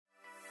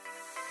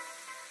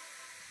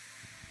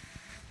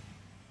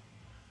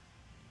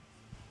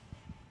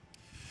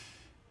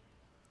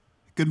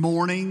Good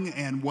morning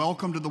and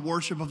welcome to the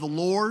worship of the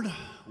Lord.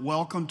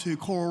 Welcome to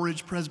Coral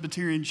Ridge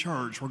Presbyterian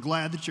Church. We're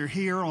glad that you're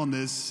here on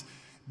this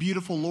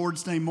beautiful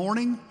Lord's Day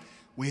morning.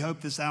 We hope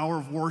this hour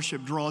of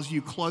worship draws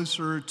you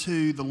closer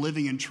to the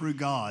living and true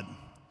God.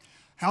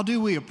 How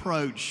do we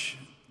approach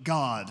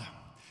God?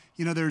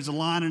 You know, there's a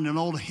line in an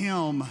old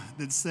hymn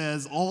that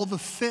says, all the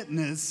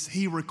fitness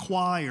he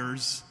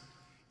requires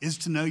is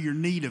to know your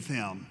need of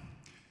him.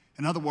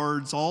 In other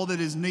words, all that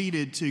is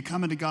needed to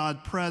come into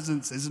God's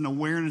presence is an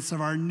awareness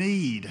of our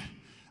need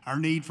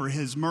for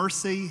his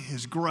mercy,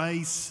 his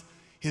grace,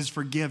 his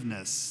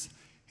forgiveness.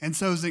 And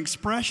so as an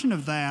expression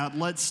of that,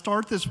 let's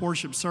start this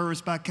worship service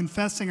by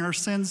confessing our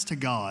sins to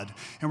God.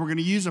 And we're going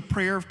to use a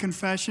prayer of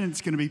confession.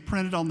 It's going to be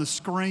printed on the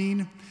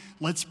screen.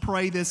 Let's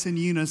pray this in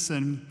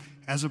unison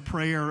as a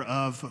prayer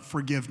of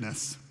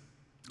forgiveness.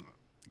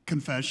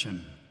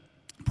 Confession.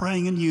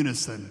 Praying in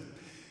unison.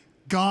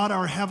 God,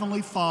 our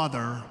Heavenly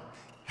Father,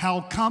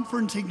 how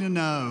comforting to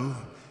know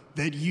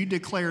that you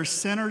declare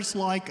sinners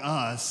like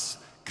us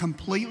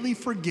completely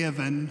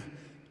forgiven,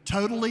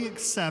 totally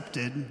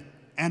accepted,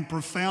 and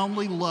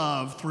profoundly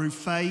loved through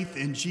faith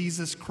in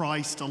Jesus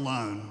Christ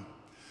alone.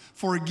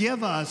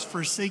 Forgive us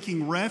for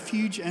seeking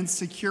refuge and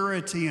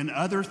security in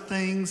other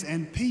things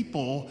and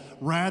people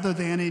rather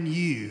than in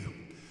you.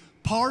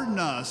 Pardon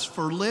us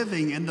for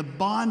living in the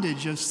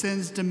bondage of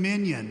sin's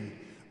dominion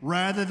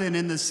rather than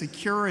in the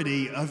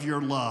security of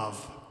your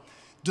love.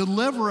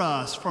 Deliver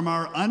us from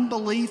our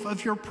unbelief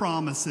of your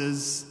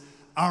promises,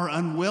 our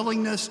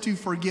unwillingness to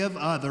forgive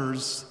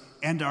others,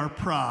 and our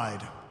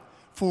pride.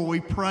 For we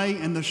pray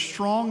in the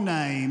strong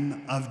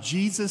name of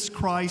Jesus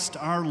Christ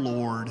our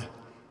Lord.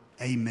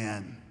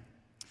 Amen.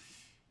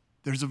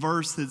 There's a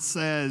verse that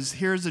says,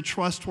 here's a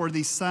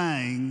trustworthy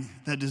saying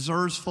that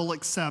deserves full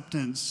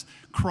acceptance.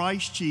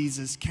 Christ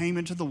Jesus came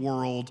into the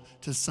world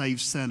to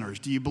save sinners.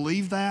 Do you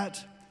believe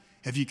that?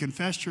 Have you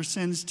confessed your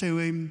sins to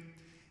him?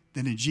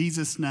 Then in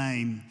Jesus'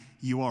 name,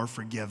 you are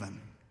forgiven.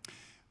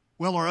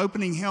 Well, our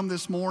opening hymn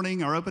this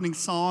morning, our opening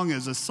song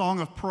is a song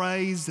of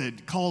praise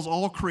that calls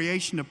all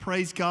creation to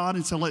praise God.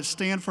 And so let's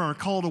stand for our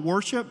call to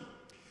worship.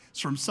 It's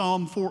from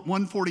Psalm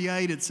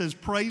 148. It says,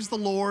 praise the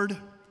Lord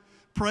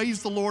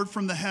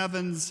from the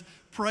heavens,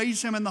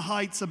 praise him in the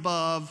heights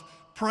above,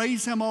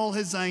 praise him all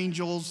his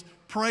angels,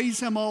 praise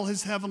him all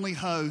his heavenly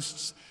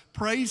hosts,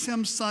 praise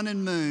him sun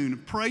and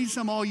moon, praise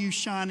him all you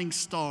shining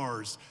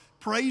stars.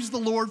 Praise the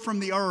Lord from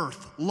the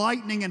earth,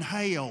 lightning and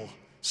hail,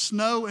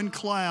 snow and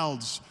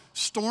clouds,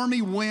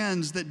 stormy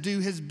winds that do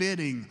his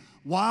bidding,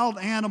 wild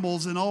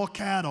animals and all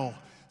cattle,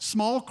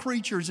 small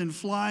creatures and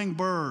flying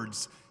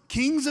birds,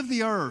 kings of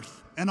the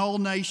earth and all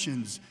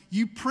nations,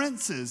 you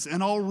princes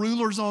and all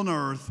rulers on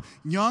earth,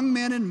 young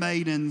men and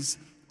maidens,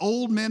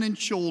 old men and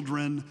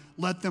children,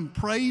 let them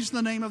praise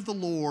the name of the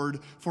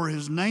Lord, for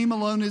his name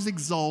alone is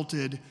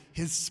exalted.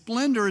 His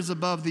splendor is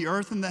above the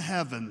earth and the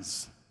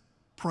heavens.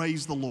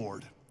 Praise the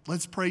Lord.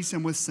 Let's praise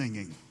him with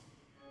singing.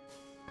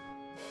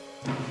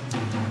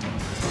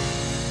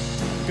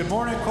 Good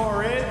morning,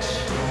 Coral Ridge.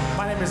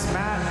 My name is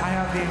Matt. I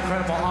have the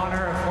incredible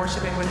honor of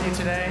worshiping with you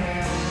today.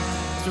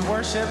 As we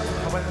worship,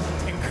 I would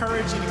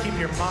encourage you to keep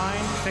your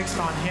mind fixed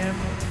on him.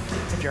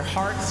 If your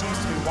heart seems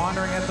to be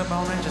wandering at the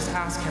moment, just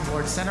ask him,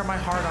 Lord, center my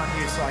heart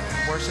on you so I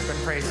can worship and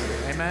praise you.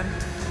 Amen?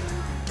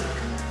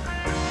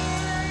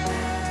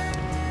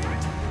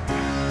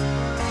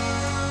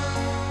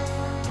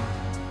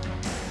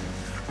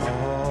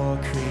 All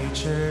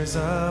creatures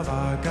of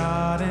our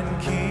God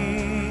and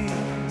King,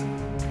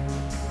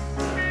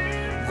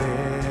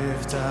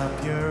 lift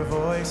up your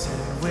voice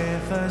and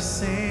with us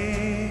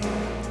sing.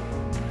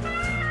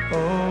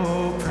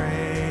 Oh,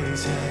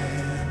 praise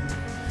him.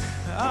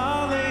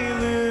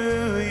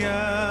 Alleluia.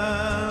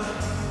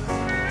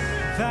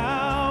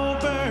 Thou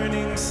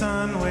burning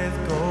sun with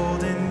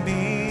golden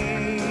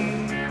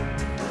beam,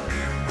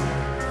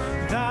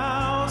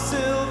 thou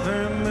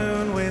silver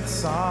moon with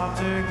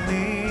softer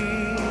gleam.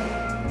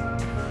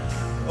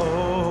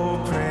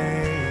 Oh,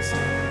 praise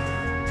him.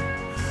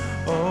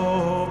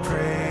 Oh,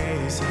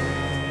 praise him.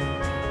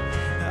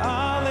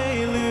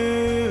 Alleluia.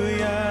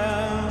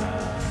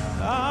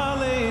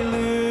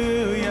 Alleluia.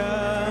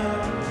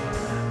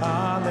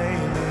 Alleluia.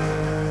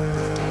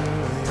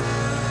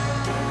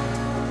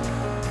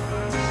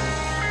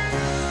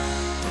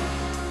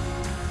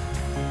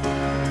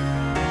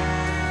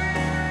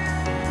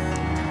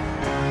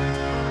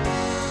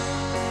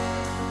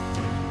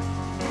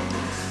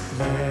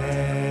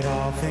 Let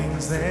all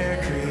things their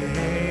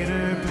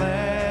Creator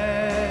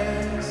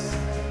bless,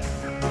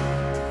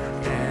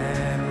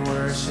 and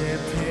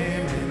worship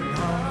him in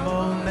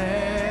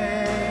humbleness.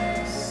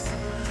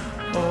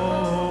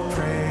 Oh,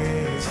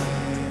 praise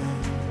him.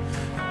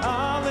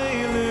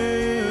 Alleluia.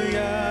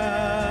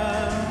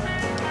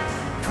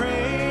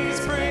 Praise,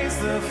 praise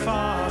the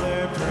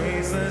Father,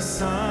 praise the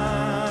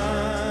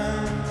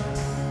Son,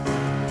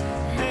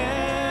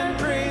 and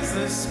praise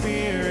the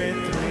Spirit,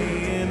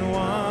 three in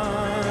one.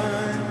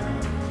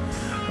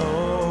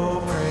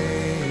 Oh,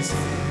 praise him.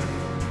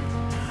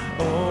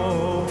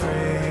 Oh,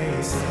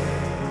 praise him.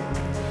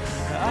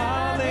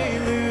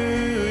 Alleluia.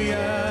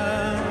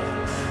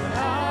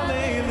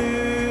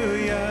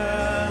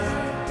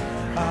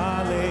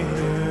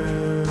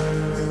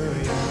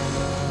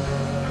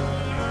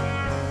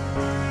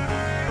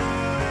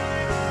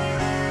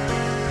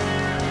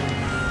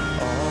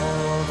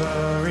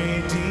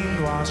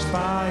 washed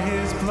by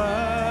his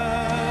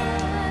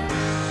blood.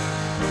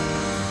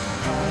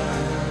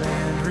 Come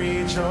and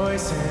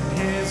rejoice in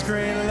his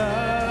great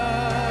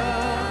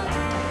love.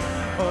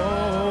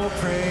 Oh,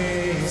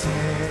 praise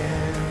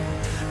him.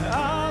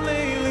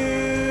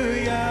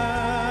 Alleluia.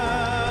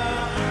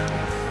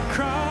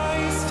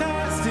 Christ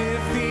has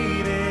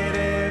defeated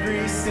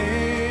every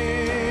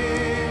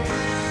sin.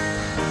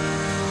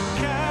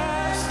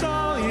 Cast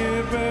all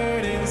your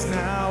burdens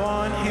now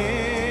on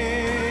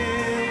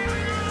him.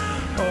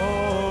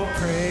 Oh,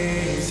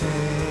 praise him.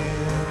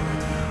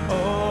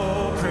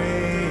 Oh,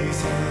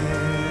 praise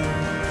him.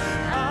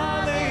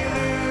 Alleluia.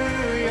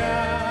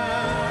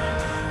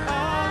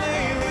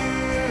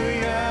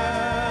 Alleluia.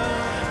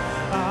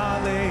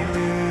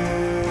 Alleluia.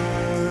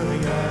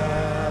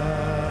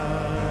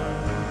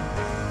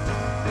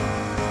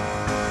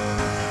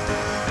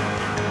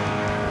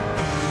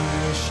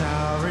 He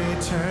shall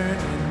return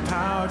in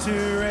power to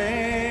reign.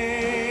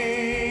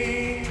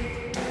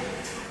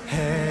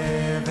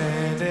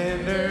 Heaven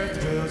and earth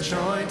will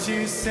join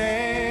to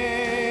save.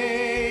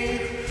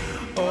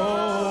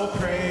 Oh,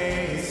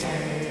 praise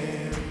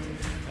him.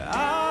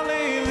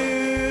 Alleluia.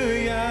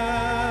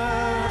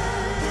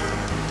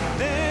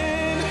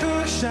 Then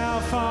who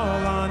shall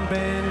fall on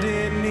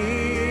bended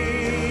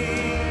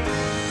knee?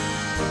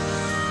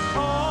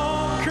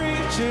 All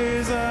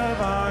creatures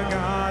of our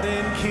God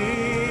and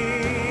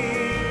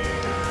King.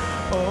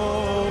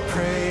 Oh,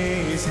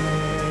 praise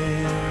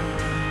him.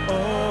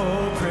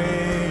 Oh,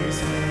 praise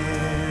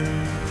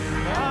him.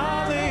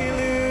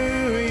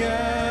 Alleluia.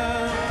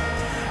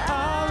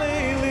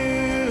 Alleluia.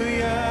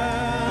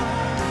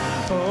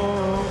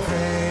 Oh,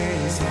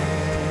 praise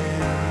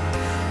him.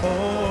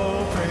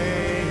 Oh,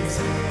 praise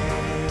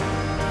him.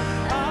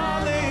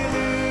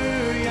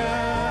 Alleluia.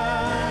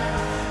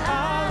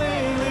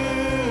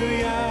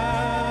 Alleluia.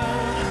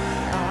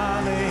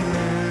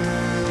 Alleluia.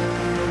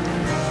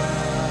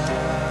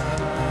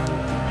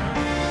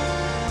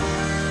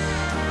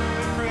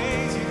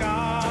 Praise you,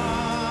 God.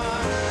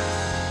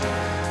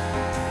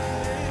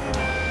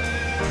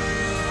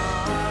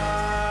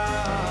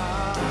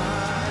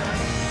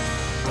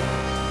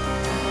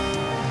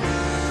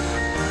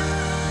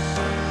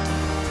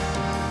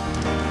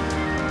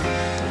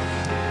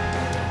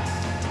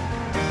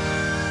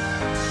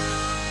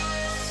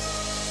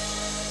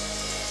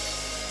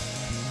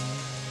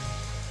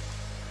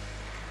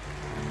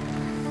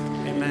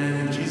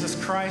 Amen. Jesus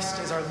Christ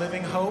is our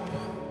living hope.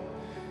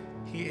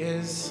 He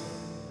is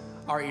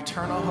our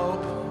eternal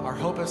hope, our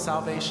hope of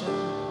salvation.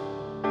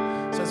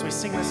 So as we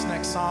sing this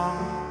next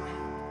song,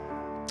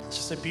 it's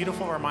just a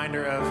beautiful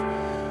reminder of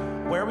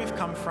where we've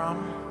come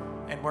from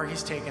and where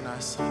he's taken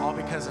us, all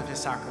because of his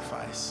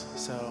sacrifice.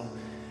 So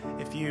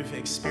if you've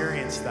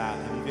experienced that,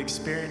 if you've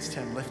experienced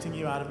him lifting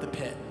you out of the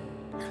pit,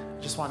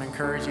 I just want to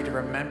encourage you to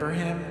remember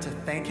him, to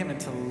thank him, and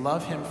to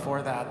love him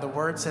for that. The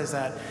word says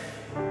that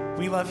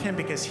we love him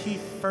because he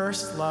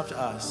first loved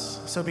us.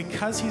 So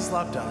because he's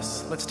loved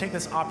us, let's take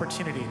this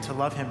opportunity to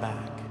love him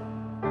back.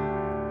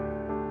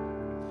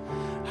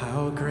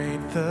 How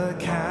great the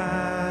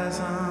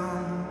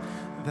chasm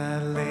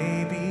that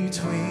lay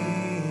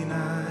between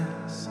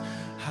us.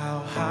 How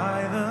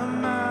high the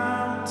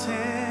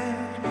mountain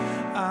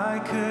I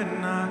could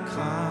not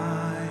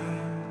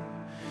climb.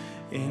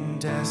 In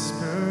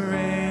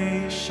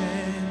desperation,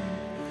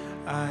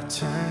 I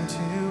turned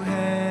to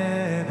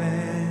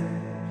heaven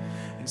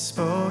and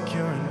spoke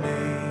your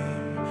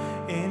name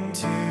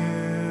into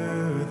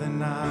the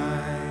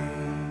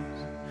night.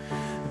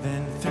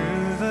 Then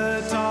through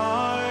the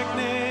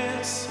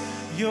darkness,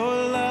 your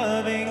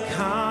loving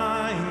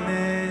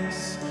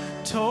kindness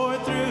tore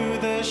through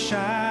the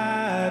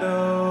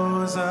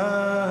shadows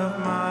of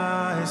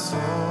my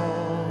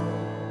soul.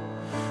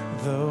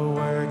 The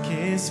work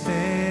is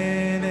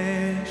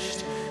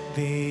finished,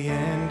 the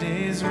end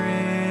is written.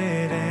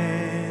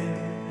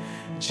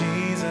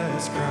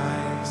 Jesus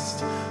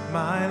Christ,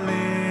 my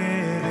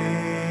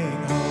living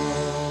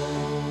hope.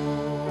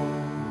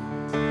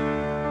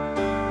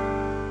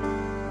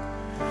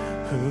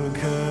 Who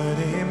could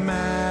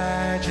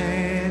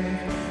imagine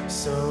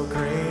so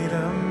great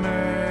a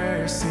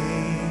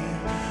mercy?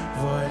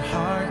 What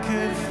heart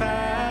could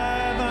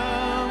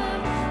fathom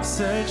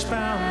such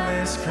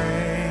boundless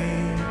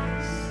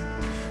grace?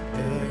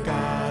 The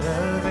God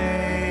of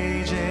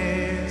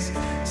ages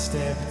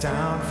stepped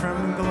down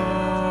from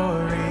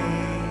glory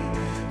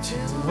to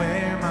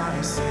wear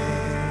my sin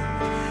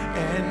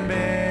and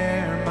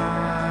bear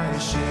my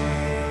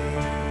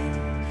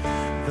shame.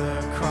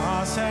 The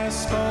cross has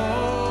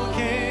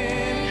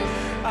spoken,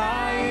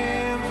 I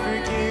am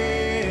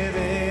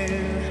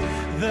forgiven.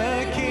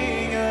 The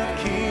King of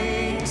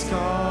Kings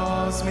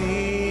calls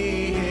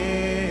me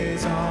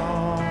his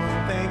own.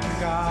 Thank you,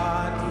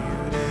 God,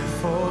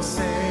 beautiful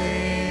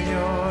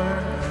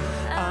Savior,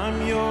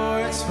 I'm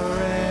yours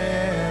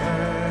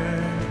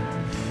forever.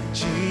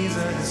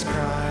 Jesus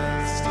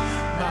Christ,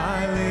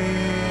 my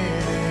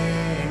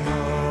living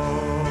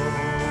hope.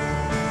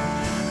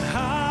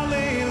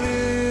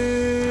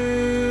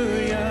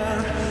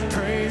 Hallelujah,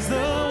 praise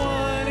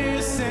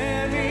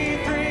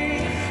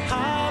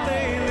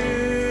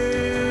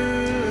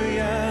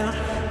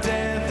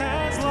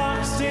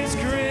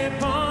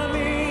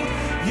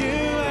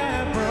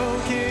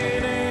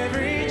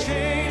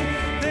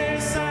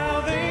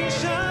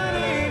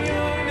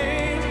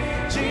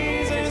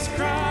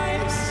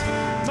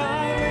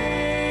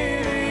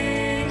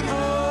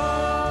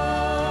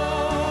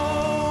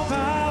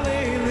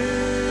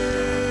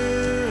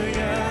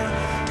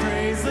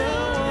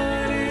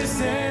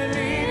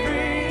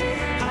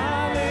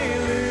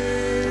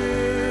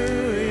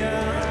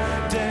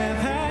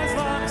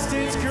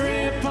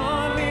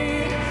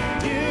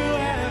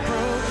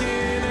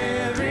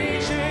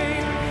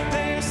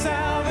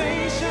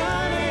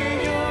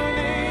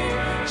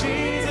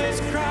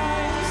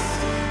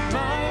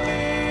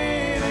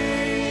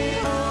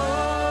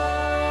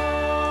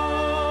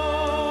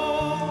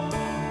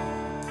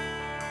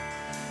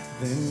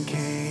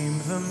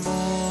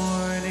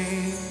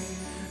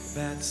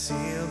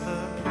seal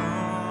the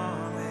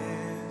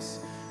promise.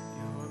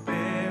 Your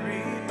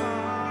very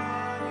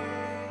body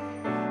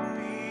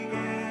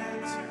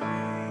began to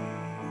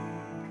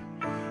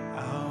read.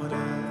 Out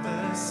of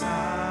the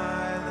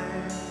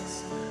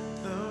silence,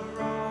 the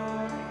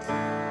roaring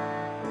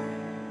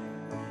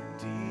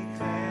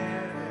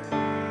declared that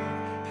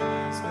grave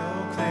has no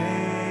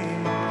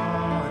claim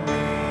on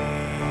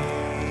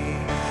me.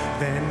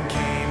 Then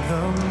came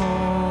the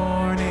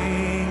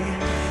morning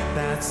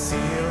that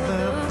sealed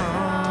the promise.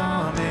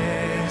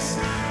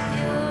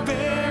 Your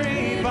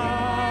very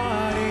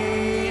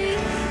body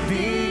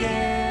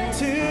began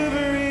to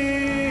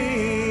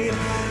breathe.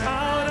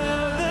 Out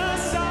of the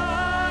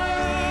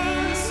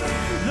silence,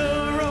 the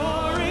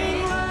roaring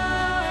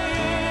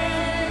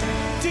lion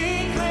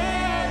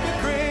declared the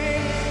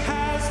grave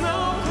has no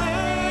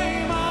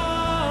claim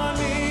on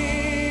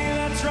me.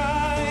 That's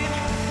right,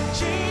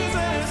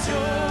 Jesus,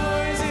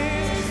 yours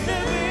is the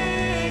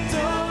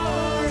victory.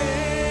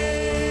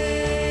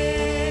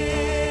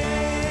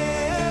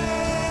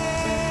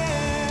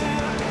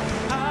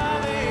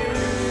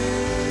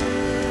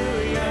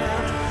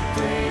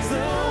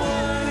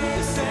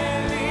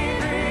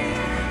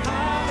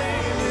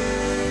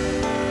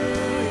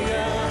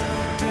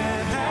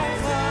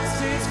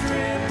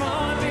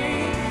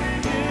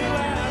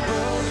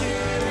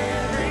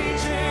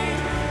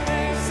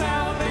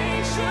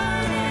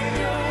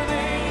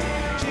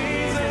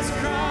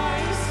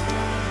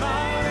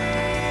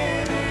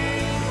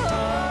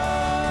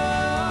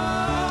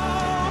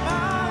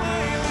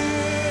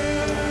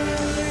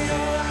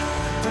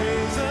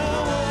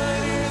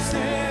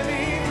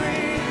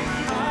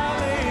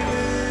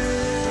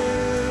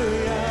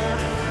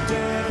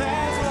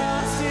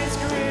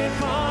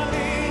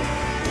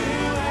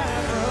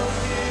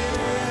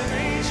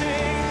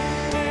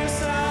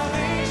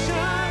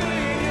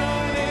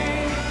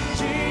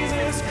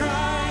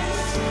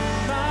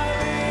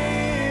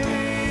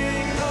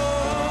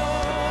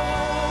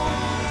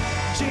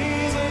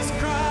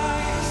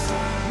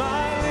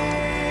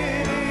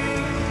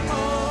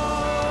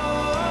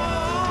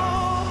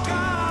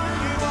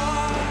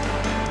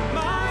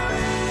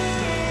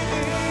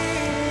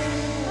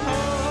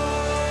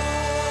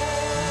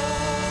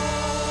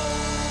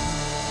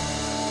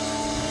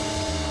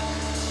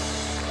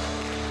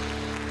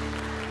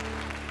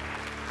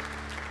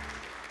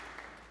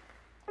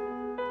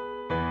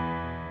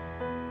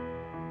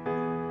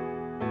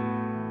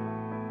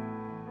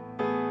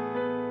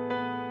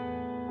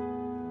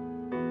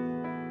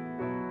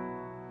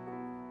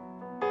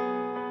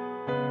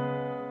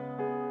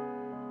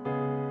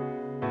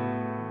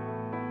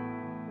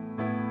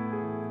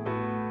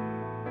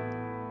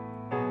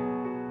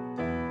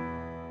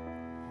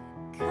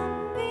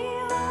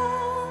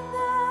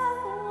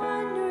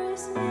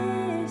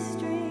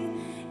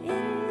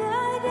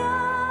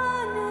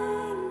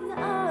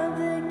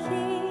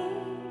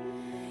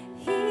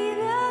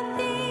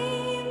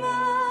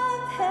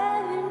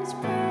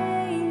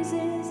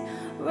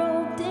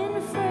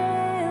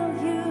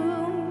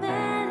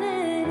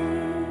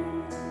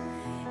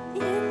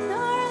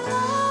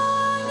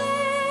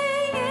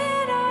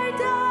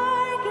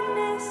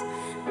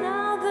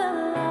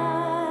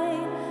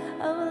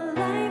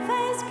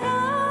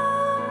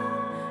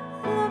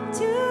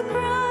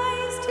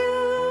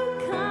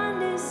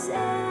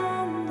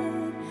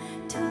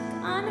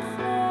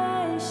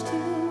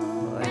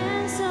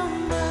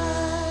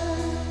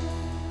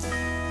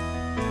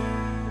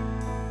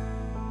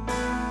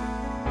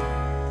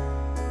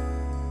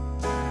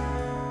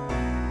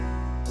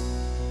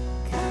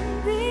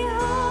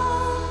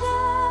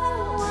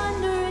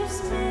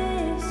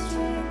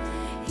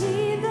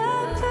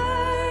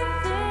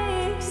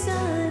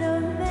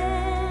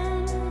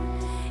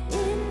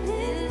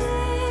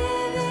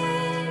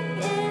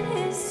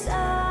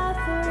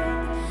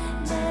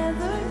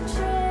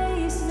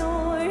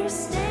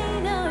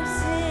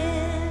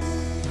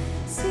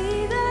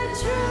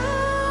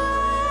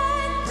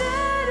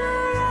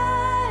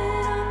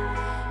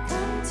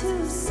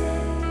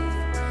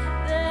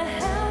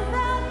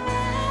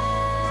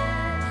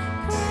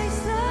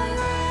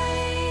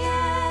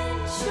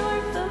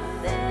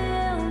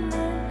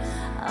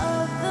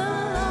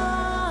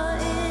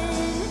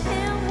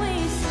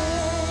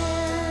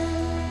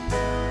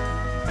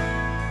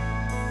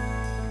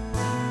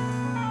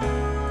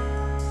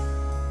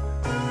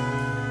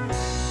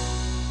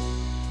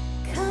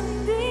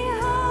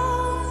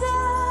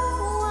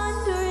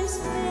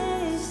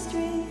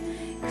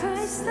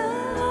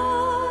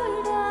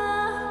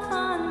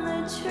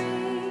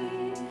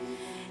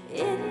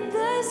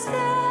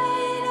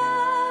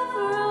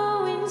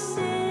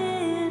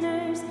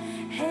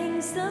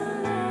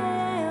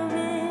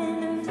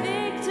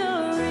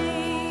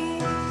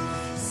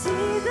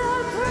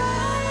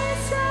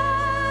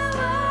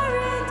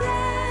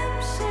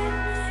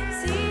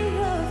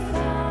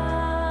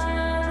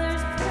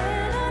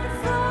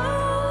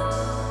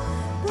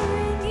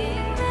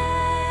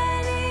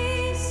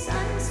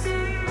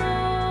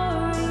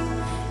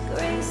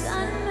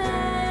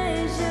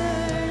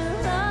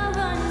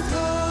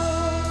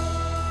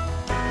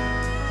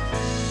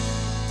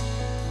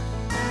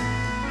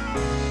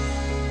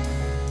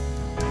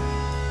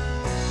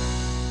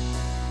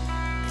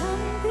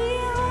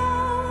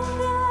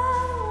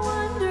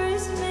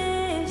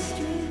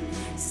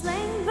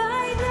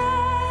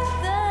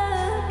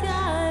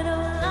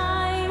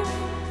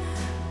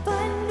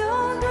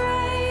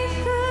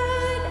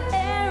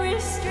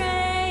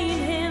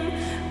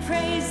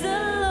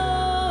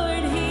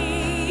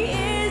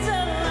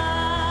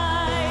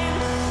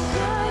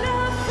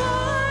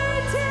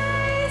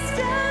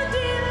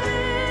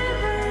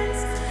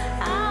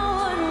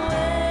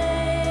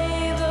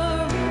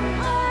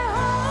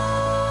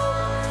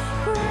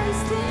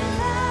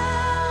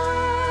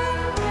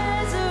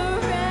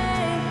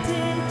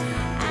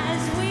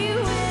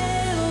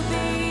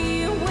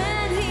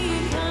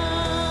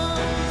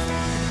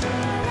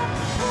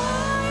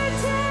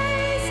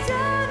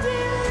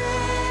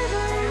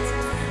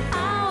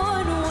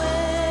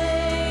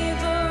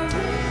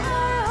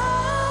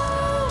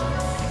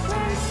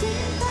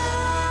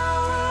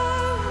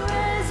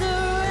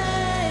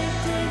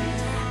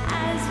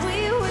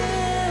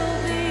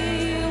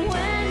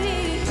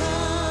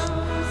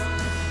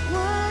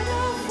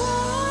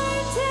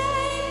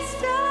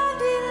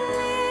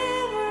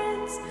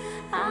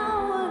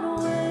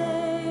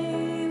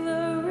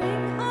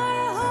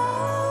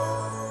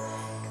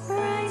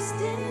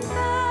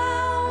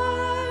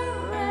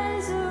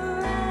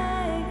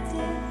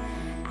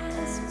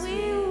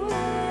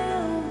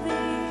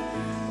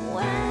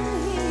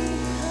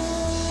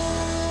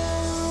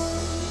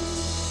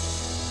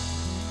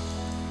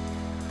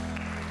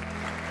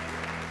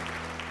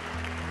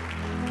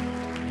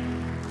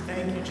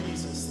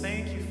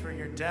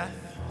 death.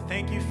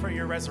 Thank you for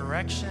your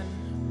resurrection.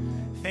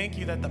 Thank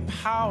you that the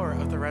power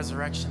of the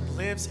resurrection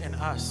lives in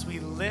us. We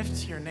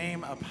lift your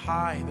name up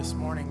high this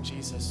morning,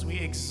 Jesus. We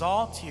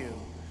exalt you.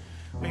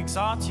 We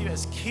exalt you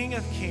as King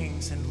of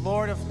Kings and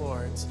Lord of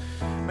Lords.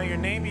 May your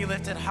name be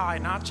lifted high,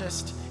 not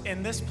just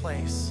in this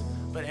place,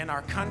 but in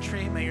our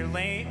country. May your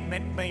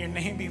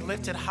name be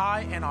lifted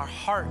high in our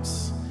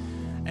hearts.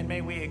 And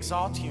may we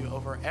exalt you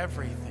over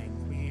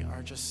everything. We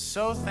are just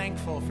so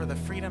thankful for the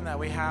freedom that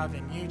we have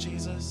in you,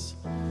 Jesus.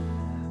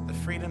 The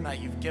freedom that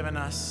you've given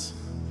us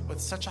with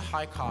such a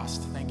high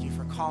cost. Thank you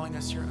for calling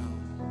us your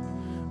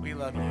own. We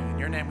love you. In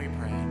your name we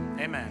pray.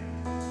 Amen.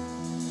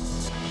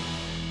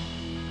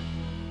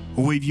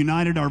 We've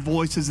united our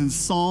voices in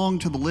song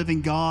to the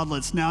living God.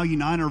 Let's now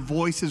unite our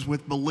voices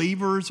with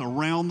believers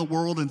around the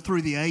world and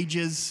through the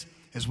ages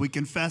as we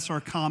confess our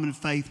common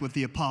faith with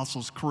the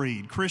Apostles'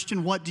 Creed.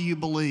 Christian, what do you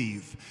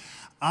believe?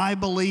 I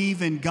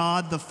believe in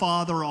God the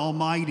Father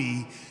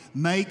Almighty,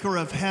 maker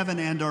of heaven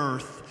and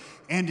earth,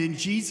 and in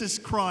Jesus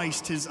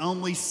Christ, his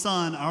only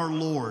Son, our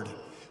Lord,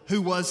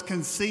 who was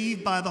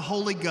conceived by the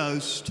Holy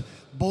Ghost,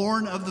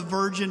 born of the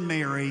Virgin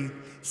Mary,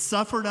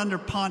 suffered under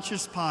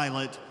Pontius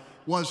Pilate,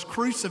 was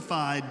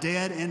crucified,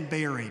 dead, and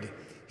buried.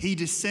 He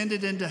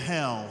descended into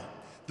hell.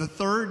 The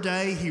third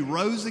day he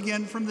rose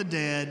again from the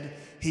dead.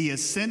 He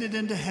ascended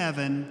into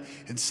heaven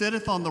and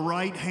sitteth on the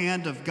right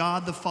hand of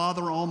God the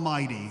Father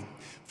Almighty.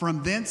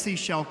 From thence he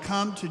shall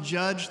come to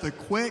judge the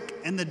quick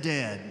and the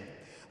dead.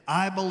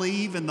 I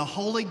believe in the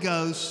Holy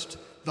Ghost,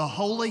 the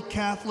Holy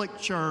Catholic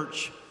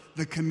Church,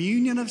 the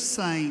communion of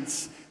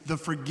saints, the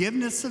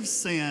forgiveness of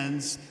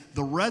sins,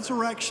 the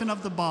resurrection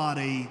of the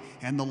body,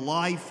 and the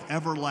life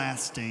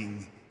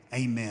everlasting.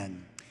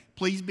 Amen.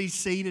 Please be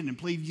seated and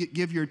please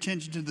give your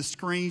attention to the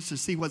screens to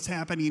see what's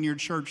happening in your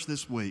church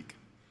this week.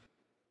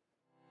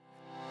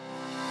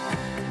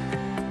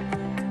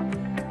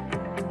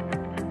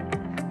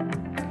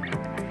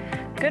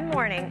 Good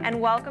morning and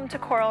welcome to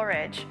Coral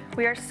Ridge.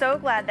 We are so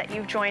glad that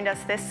you've joined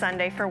us this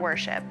Sunday for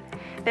worship.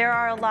 There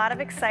are a lot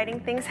of exciting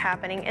things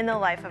happening in the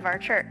life of our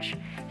church.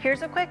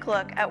 Here's a quick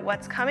look at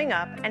what's coming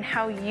up and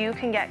how you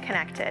can get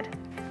connected.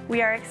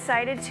 We are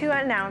excited to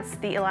announce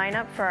the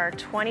lineup for our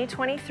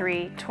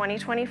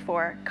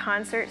 2023-2024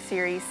 concert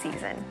series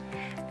season.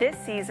 This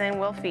season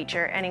will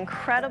feature an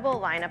incredible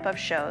lineup of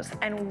shows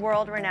and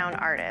world-renowned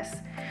artists.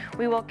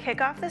 We will kick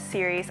off the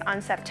series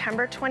on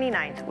September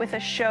 29th with a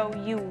show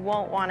you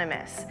won't want to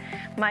miss,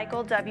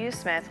 Michael W.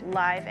 Smith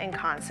live in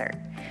concert.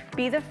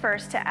 Be the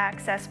first to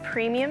access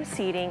premium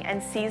seating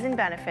and season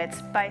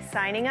benefits by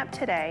signing up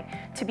today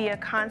to be a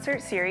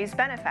concert series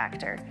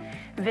benefactor.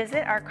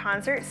 Visit our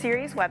concert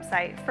series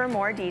website for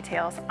more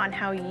details on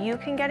how you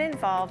can get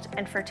involved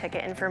and for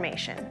ticket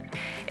information.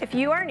 If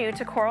you are new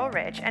to Coral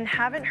Ridge and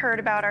haven't heard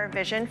about our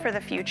vision for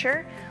the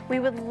future, we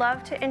would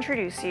love to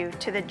introduce you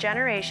to the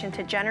Generation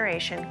to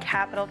Generation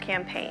Capital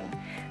Campaign.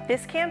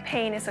 This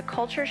campaign is a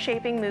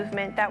culture-shaping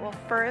movement that will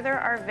further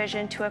our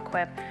vision to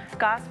equip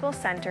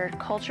gospel-centered,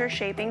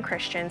 culture-shaping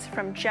Christians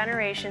from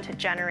generation to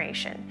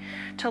generation.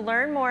 To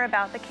learn more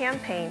about the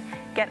campaign,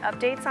 get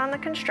updates on the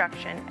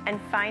construction,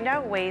 and find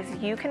out ways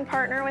you can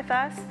partner with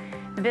us,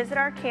 visit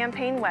our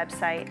campaign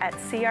website at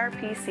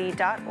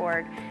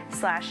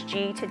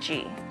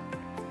crpc.org/G2G.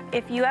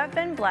 If you have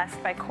been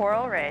blessed by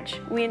Coral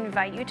Ridge, we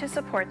invite you to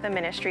support the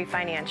ministry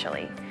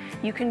financially.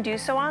 You can do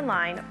so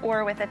online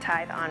or with a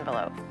tithe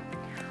envelope.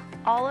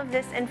 All of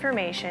this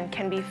information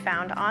can be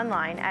found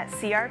online at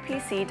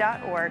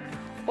crpc.org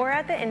or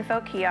at the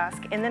info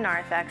kiosk in the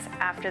narthex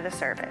after the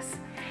service.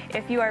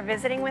 If you are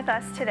visiting with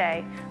us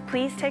today,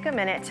 please take a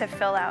minute to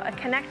fill out a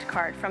Connect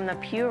card from the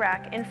pew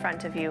rack in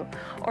front of you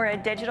or a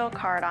digital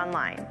card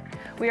online.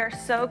 We are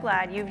so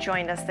glad you've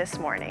joined us this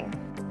morning.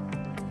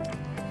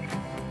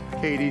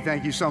 Katie,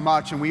 thank you so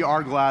much, and we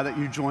are glad that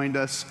you joined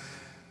us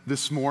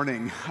this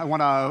morning. I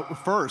want to,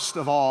 first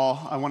of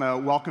all,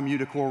 welcome you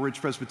to Coral Ridge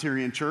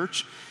Presbyterian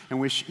Church and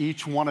wish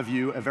each one of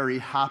you a very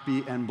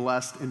happy and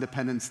blessed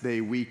Independence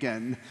Day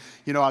weekend.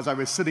 You know, as I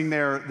was sitting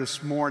there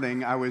this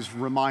morning, I was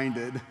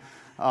reminded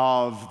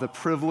of the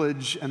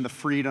privilege and the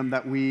freedom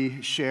that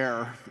we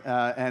share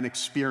and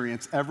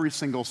experience every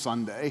single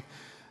Sunday,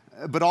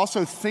 but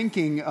also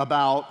thinking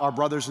about our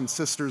brothers and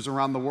sisters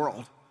around the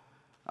world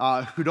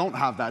who don't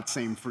have that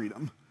same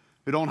freedom,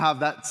 who don't have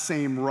that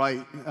same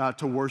right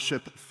to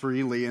worship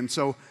freely. And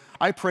so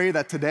I pray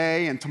that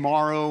today and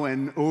tomorrow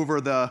and over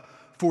the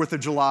 4th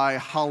of July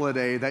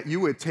holiday that you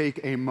would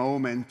take a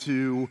moment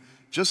to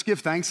just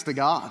give thanks to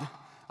God,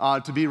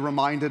 to be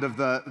reminded of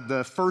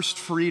the first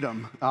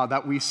freedom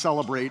that we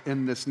celebrate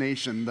in this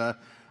nation, the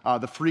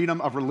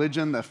freedom of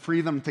religion, the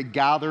freedom to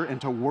gather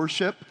and to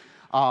worship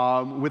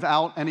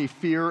without any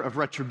fear of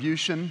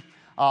retribution,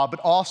 but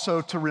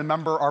also to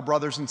remember our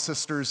brothers and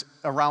sisters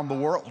around the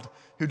world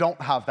who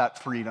don't have that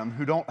freedom,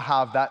 who don't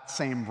have that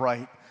same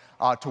right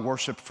to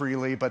worship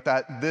freely, but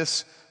that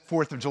this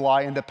 4th of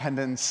July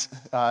Independence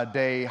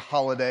Day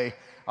holiday,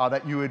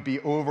 that you would be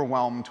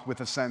overwhelmed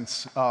with a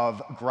sense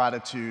of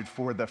gratitude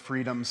for the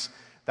freedoms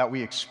that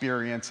we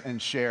experience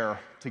and share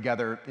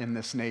together in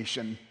this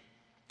nation.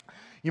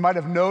 You might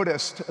have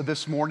noticed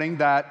this morning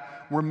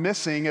that we're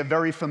missing a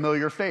very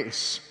familiar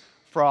face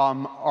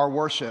from our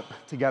worship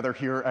together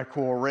here at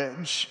Coral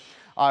Ridge.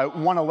 I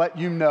want to let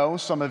you know,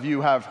 some of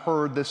you have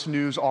heard this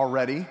news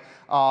already,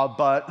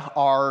 but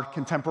our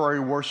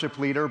contemporary worship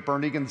leader,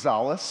 Bernie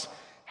Gonzalez,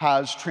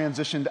 has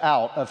transitioned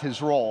out of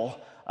his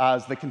role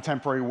as the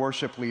contemporary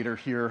worship leader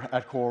here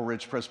at Coral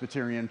Ridge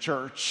Presbyterian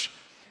Church.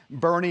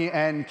 Bernie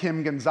and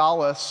Kim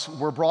Gonzalez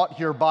were brought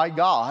here by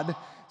God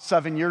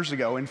 7 years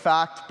ago. In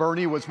fact,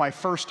 Bernie was my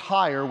first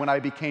hire when I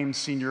became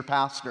senior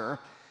pastor.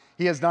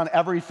 He has done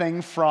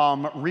everything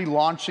from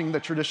relaunching the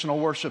traditional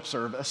worship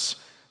service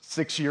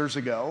 6 years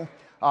ago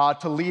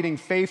to leading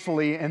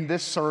faithfully in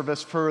this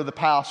service for the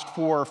past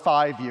 4 or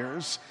 5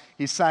 years.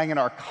 He sang in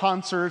our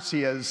concerts.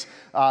 He has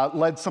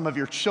led some of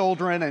your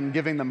children and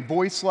giving them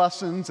voice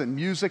lessons and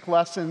music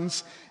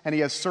lessons, and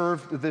he has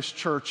served this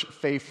church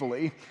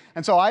faithfully.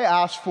 And so I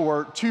asked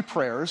for 2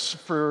 prayers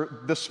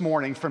for this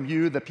morning from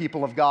you, the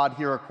people of God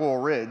here at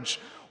Coral Ridge.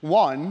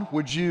 One,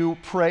 would you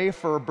pray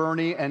for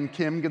Bernie and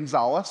Kim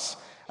Gonzalez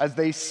as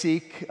they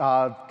seek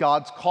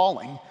God's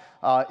calling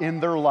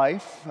in their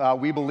life?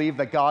 We believe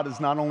that God is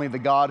not only the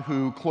God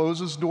who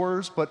closes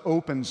doors, but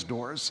opens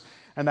doors,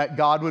 and that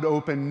God would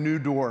open new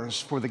doors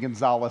for the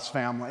Gonzalez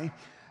family.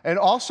 And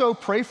also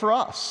pray for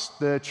us,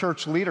 the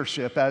church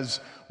leadership, as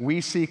we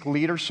seek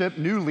leadership,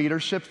 new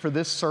leadership for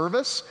this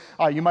service.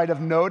 You might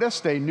have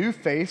noticed a new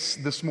face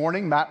this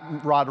morning, Matt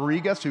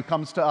Rodriguez, who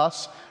comes to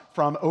us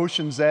from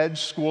Ocean's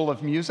Edge School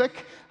of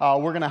Music.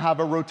 We're going to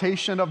have a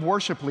rotation of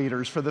worship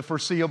leaders for the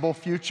foreseeable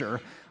future.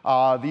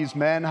 These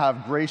men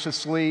have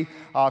graciously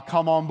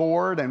come on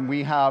board, and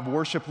we have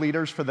worship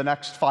leaders for the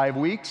next 5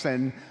 weeks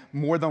and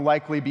more than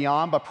likely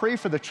beyond. But pray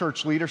for the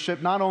church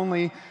leadership, not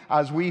only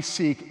as we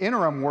seek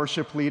interim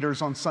worship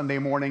leaders on Sunday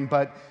morning,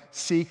 but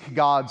seek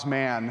God's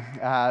man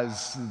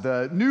as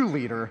the new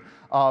leader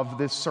of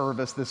this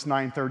service, this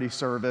 9:30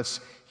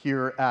 service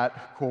here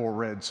at Coral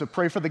Ridge. So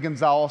pray for the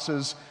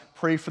Gonzaleses,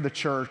 pray for the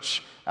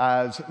church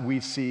as we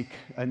seek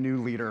a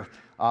new leader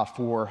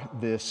for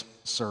this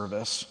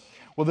service.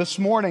 Well, this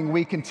morning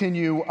we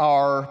continue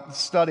our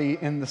study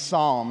in the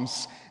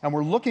Psalms, and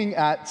we're looking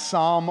at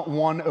Psalm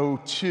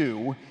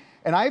 102.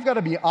 And I've got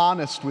to be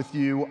honest with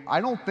you,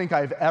 I don't think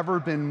I've ever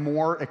been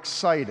more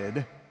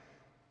excited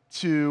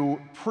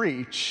to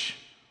preach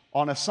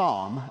on a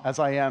psalm as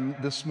I am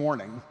this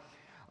morning.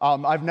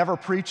 I've never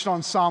preached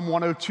on Psalm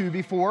 102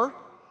 before.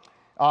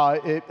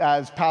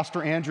 As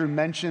Pastor Andrew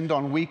mentioned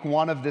on week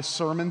 1 of this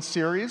sermon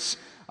series,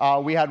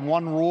 we had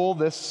one rule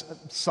this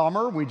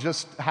summer. We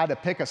just had to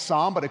pick a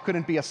psalm, but it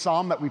couldn't be a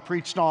psalm that we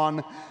preached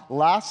on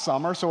last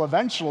summer. So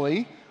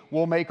eventually,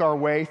 we'll make our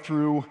way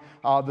through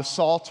the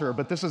Psalter.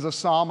 But this is a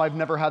psalm I've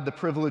never had the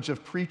privilege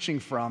of preaching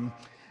from.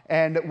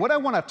 And what I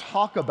want to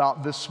talk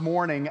about this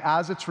morning,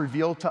 as it's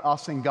revealed to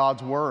us in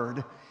God's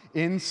Word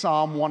in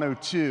Psalm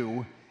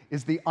 102,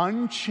 is the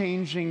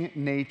unchanging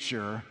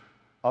nature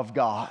of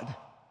God.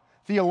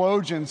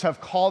 Theologians have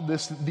called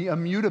this the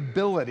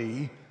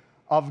immutability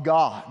of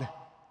God.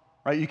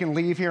 Right? You can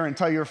leave here and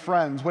tell your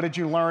friends, what did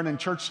you learn in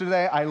church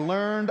today? I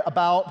learned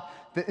about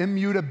the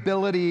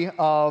immutability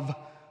of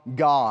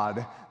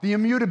God. The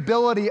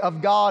immutability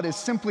of God is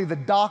simply the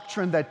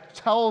doctrine that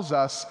tells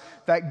us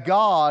that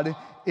God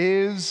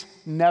is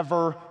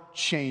never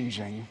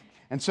changing.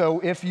 And so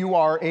if you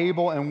are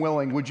able and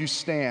willing, would you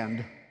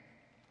stand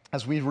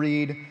as we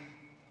read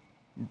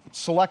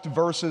select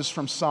verses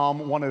from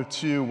Psalm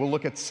 102. We'll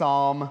look at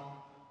Psalm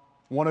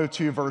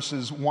 102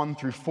 verses 1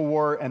 through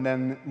 4, and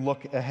then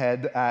look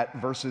ahead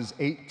at verses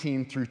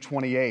 18 through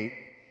 28.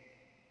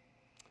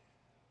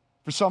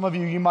 For some of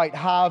you, you might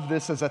have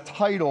this as a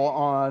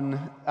title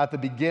at the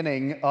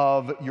beginning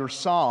of your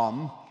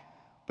psalm,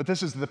 but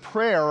this is the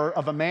prayer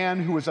of a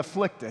man who is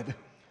afflicted,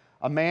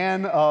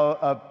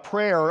 a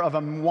prayer of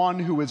one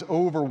who is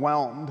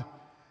overwhelmed.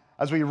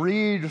 As we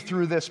read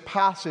through this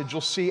passage,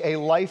 you'll see a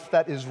life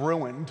that is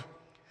ruined.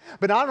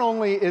 But not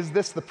only is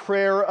this the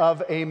prayer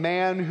of a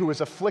man who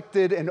is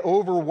afflicted and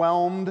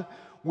overwhelmed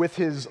with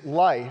his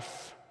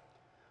life,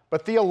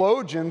 but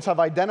theologians have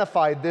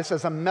identified this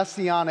as a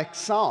messianic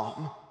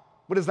psalm.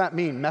 What does that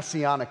mean,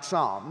 messianic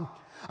psalm?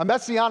 A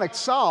messianic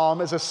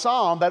psalm is a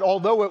psalm that,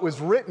 although it was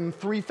written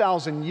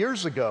 3,000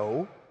 years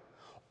ago,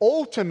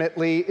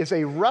 ultimately is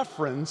a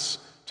reference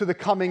to the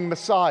coming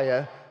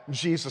Messiah,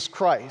 Jesus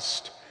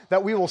Christ.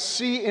 That we will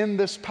see in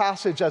this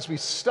passage as we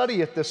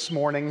study it this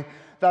morning,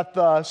 that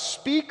the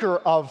speaker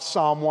of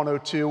Psalm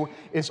 102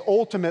 is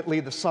ultimately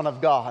the Son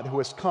of God who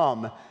has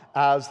come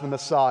as the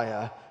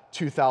Messiah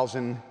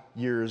 2,000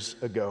 years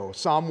ago.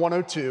 Psalm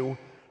 102,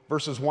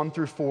 verses 1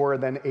 through 4,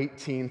 and then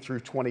 18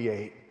 through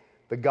 28.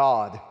 The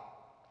God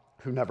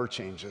who never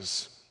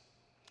changes.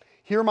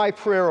 Hear my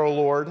prayer, O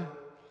Lord.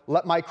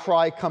 Let my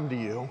cry come to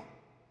you.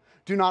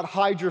 Do not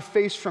hide your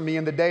face from me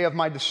in the day of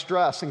my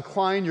distress.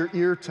 Incline your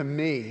ear to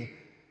me.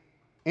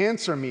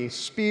 Answer me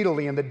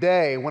speedily in the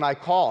day when I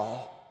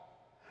call.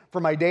 For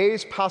my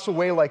days pass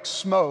away like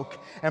smoke,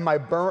 and my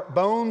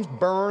bones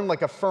burn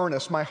like a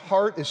furnace. My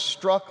heart is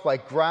struck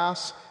like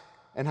grass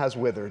and has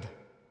withered.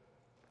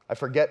 I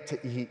forget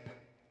to eat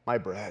my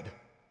bread.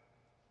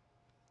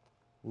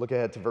 Look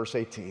ahead to verse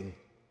 18.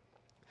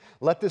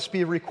 Let this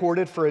be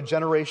recorded for a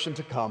generation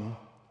to come,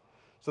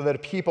 so that a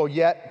people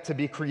yet to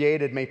be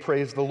created may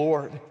praise the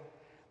Lord.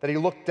 That he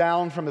looked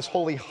down from his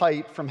holy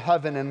height from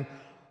heaven, and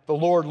the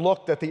Lord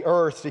looked at the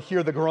earth to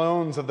hear the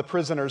groans of the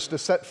prisoners, to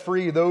set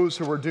free those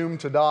who were doomed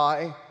to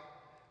die,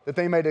 that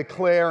they may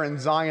declare in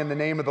Zion the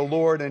name of the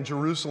Lord, and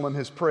Jerusalem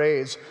his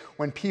praise.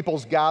 When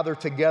peoples gather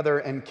together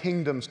and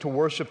kingdoms to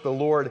worship the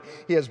Lord,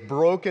 he has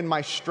broken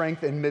my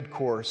strength in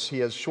mid-course. He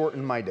has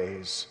shortened my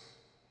days.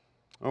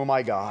 O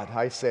my God,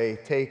 I say,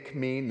 take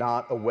me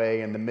not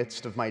away in the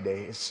midst of my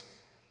days,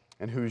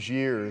 and whose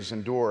years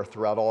endure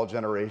throughout all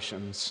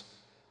generations.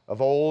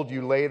 Of old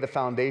you lay the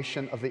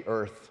foundation of the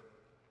earth,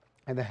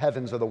 and the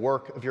heavens are the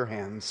work of your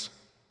hands.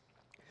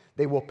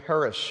 They will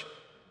perish,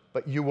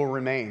 but you will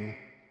remain.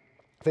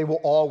 They will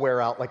all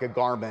wear out like a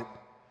garment.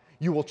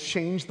 You will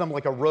change them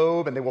like a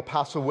robe, and they will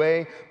pass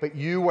away, but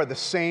you are the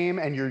same,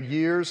 and your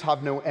years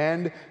have no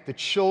end. The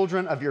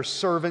children of your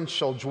servants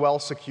shall dwell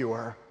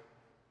secure.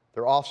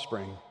 Their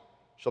offspring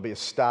shall be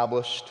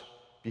established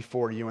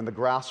before you, and the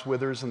grass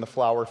withers and the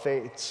flower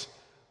fades,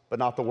 but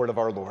not the word of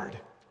our Lord.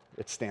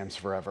 It stands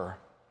forever.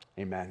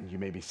 Amen. You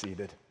may be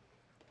seated.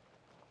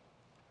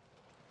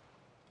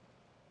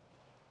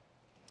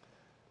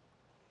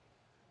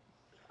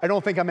 I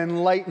don't think I'm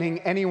enlightening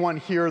anyone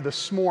here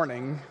this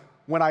morning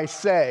when I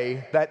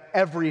say that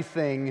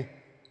everything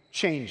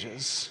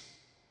changes.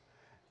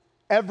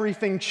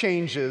 Everything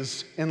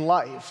changes in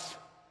life.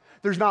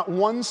 There's not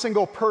one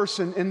single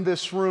person in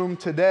this room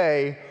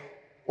today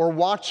or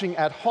watching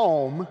at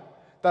home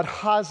that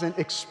hasn't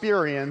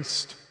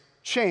experienced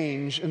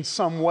change in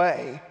some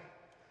way.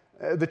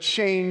 The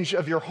change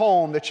of your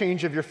home, the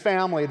change of your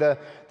family, the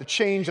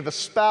change of a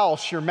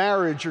spouse, your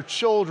marriage, your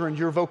children,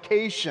 your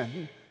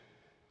vocation,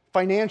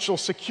 financial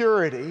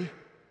security.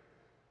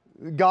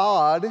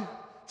 God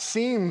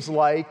seems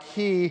like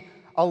he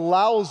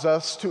allows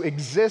us to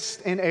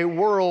exist in a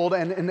world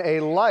and in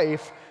a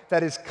life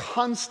that is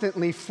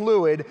constantly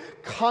fluid,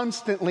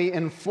 constantly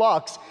in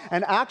flux,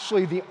 and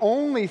actually the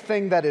only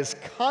thing that is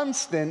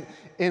constant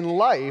in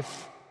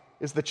life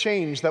is the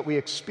change that we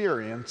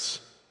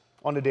experience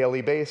on a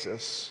daily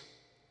basis.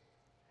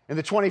 In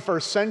the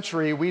 21st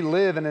century, we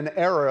live in an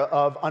era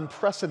of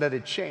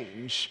unprecedented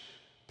change,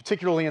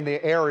 particularly in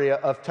the area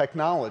of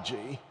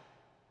technology.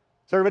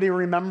 Does everybody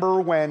remember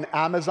when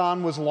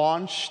Amazon was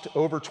launched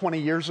over 20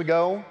 years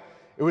ago?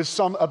 It was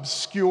some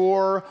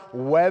obscure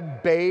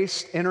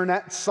web-based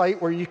internet site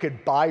where you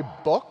could buy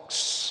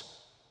books.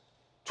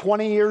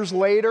 20 years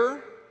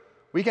later,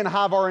 we can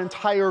have our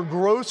entire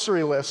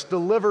grocery list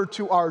delivered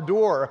to our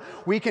door.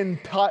 We can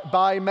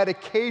buy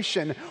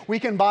medication. We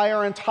can buy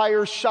our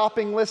entire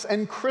shopping list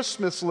and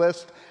Christmas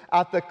list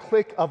at the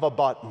click of a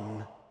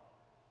button.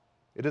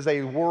 It is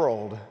a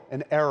world,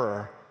 an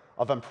era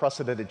of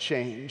unprecedented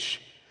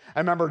change. I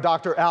remember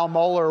Dr. Al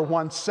Mohler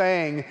once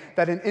saying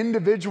that an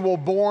individual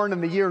born in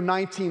the year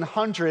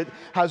 1900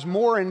 has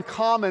more in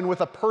common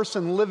with a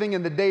person living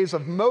in the days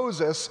of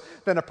Moses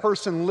than a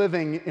person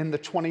living in the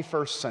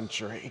 21st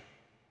century.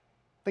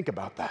 Think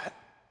about that.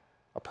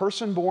 A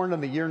person born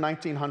in the year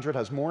 1900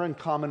 has more in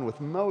common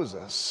with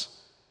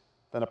Moses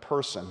than a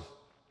person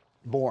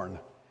born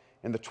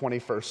in the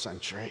 21st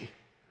century.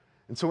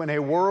 And so in a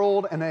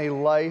world and a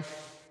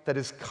life that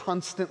is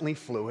constantly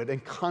fluid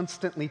and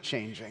constantly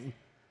changing,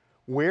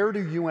 where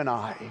do you and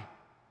I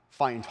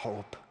find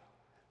hope?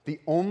 The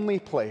only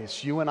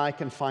place you and I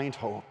can find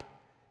hope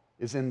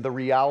is in the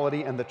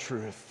reality and the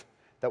truth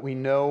that we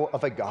know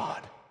of a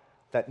God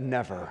that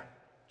never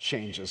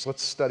changes.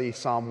 Let's study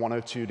Psalm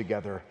 102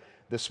 together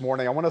this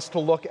morning. I want us to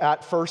look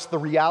at first the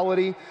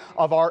reality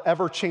of our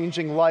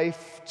ever-changing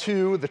life,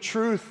 2, the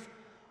truth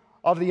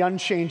of the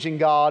unchanging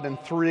God, and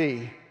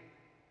 3,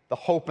 the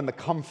hope and the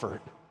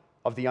comfort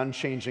of the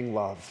unchanging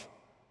love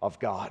of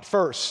God.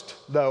 First,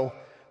 though,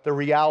 the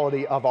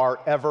reality of our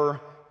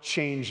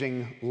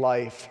ever-changing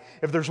life.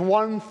 If there's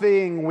one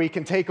thing we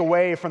can take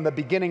away from the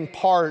beginning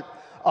part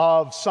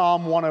of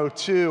Psalm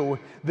 102,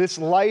 this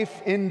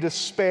life in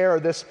despair,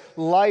 this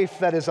life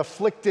that is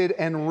afflicted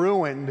and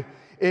ruined,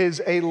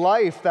 is a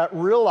life that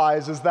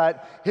realizes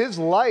that his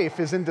life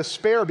is in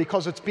despair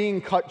because it's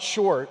being cut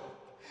short.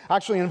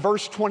 Actually, in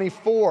verse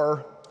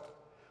 24,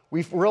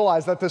 we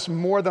realize that this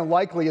more than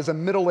likely is a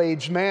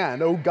middle-aged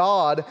man. "O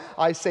God,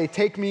 I say,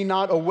 take me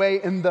not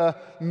away in the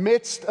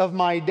midst of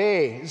my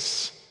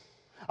days."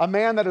 A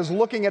man that is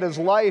looking at his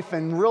life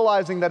and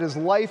realizing that his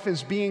life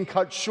is being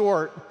cut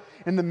short.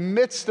 In the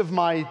midst of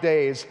my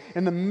days,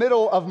 in the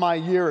middle of my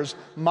years,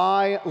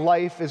 my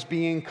life is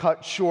being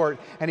cut short,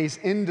 and he's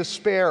in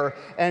despair.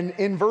 And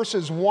in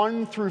verses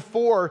 1 through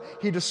 4,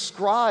 he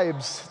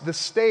describes the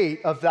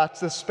state of that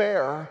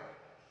despair.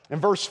 In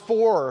verse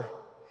 4,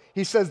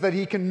 he says that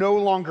he can no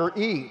longer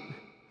eat.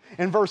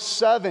 In verse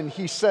 7,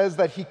 he says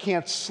that he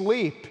can't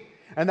sleep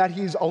and that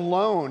he's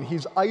alone,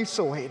 he's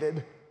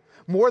isolated.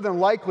 More than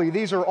likely,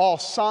 these are all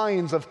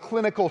signs of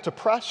clinical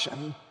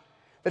depression,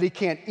 that he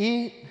can't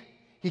eat,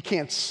 he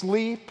can't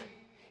sleep,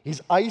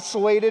 He's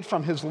isolated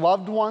from his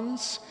loved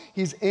ones.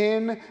 He's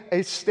in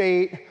a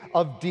state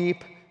of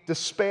deep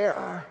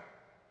despair.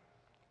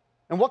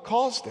 And what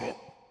caused it?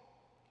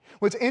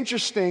 Well, it's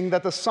interesting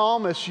that the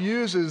psalmist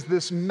uses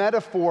this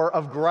metaphor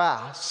of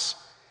grass.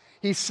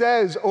 He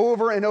says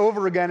over and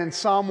over again in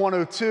Psalm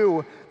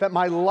 102 that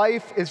my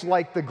life is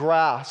like the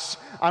grass.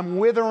 I'm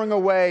withering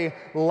away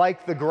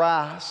like the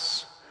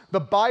grass. The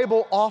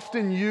Bible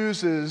often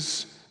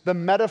uses the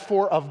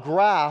metaphor of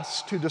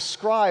grass to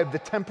describe the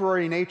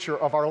temporary nature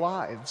of our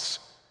lives.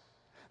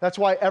 That's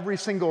why every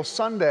single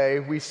Sunday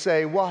we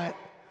say what?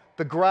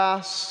 The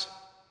grass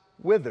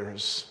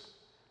withers,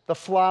 the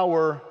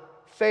flower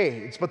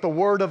fades, but the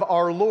word of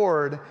our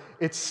Lord,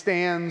 it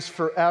stands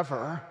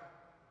forever.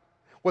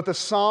 What the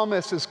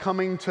psalmist is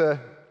coming to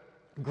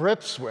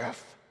grips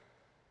with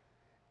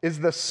is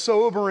the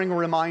sobering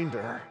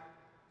reminder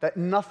that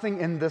nothing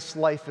in this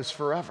life is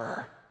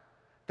forever,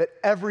 that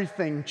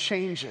everything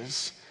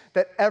changes,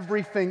 that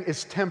everything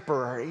is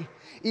temporary.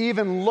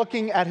 Even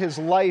looking at his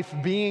life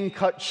being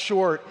cut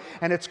short,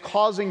 and it's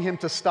causing him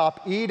to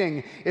stop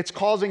eating, it's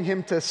causing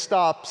him to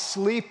stop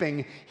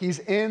sleeping. He's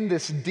in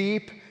this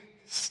deep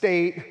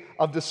state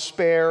of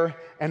despair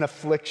and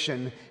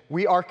affliction.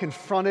 We are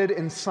confronted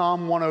in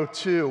Psalm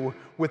 102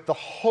 with the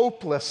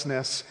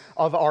hopelessness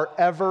of our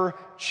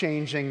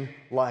ever-changing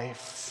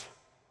life.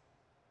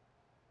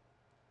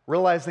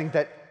 Realizing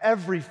that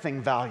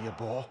everything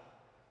valuable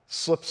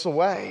slips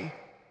away.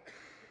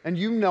 And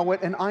you know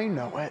it and I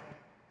know it.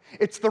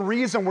 It's the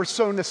reason we're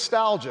so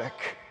nostalgic.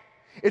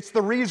 It's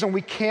the reason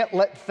we can't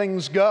let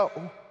things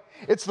go.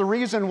 It's the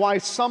reason why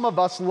some of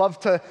us love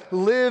to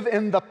live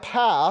in the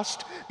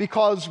past,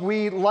 because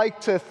we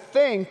like to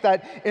think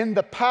that in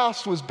the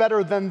past was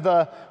better than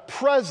the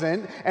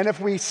present, and if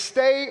we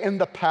stay in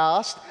the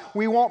past,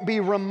 we won't be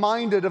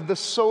reminded of the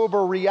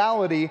sober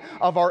reality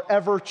of our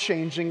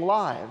ever-changing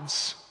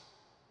lives.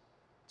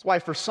 That's why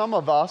for some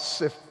of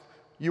us, if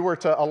you were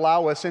to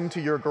allow us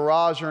into your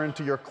garage or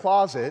into your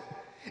closet,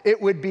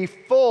 it would be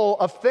full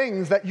of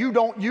things that you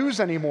don't use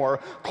anymore,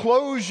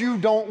 clothes you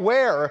don't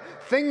wear,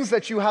 things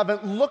that you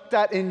haven't looked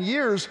at in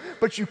years,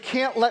 but you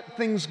can't let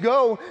things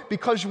go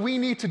because we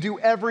need to do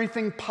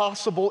everything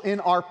possible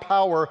in our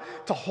power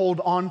to hold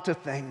on to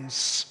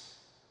things.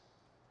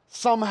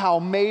 Somehow,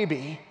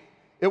 maybe,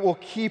 it will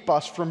keep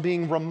us from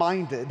being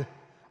reminded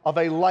of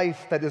a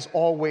life that is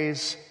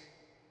always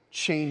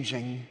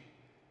changing.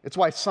 It's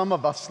why some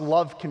of us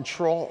love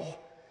control.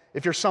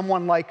 If you're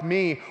someone like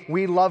me,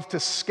 we love to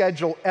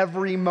schedule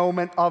every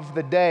moment of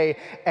the day.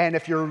 And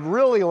if you're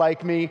really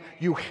like me,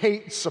 you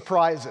hate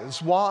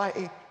surprises.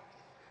 Why?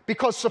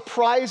 Because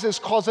surprises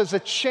causes a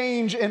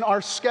change in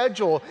our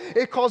schedule.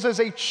 It causes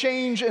a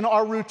change in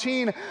our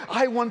routine.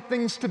 I want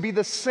things to be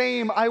the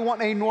same. I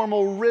want a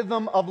normal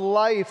rhythm of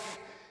life.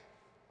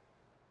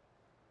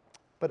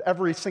 But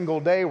every single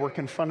day we're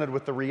confronted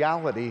with the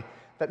reality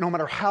that no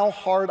matter how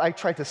hard I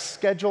try to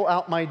schedule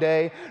out my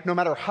day, no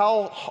matter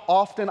how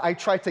often I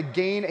try to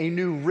gain a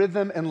new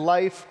rhythm in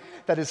life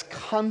that is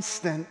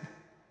constant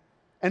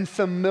and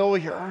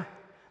familiar,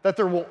 that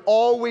there will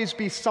always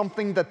be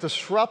something that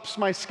disrupts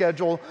my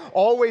schedule,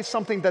 always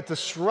something that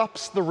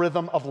disrupts the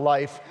rhythm of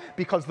life,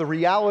 because the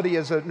reality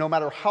is that no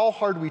matter how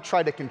hard we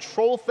try to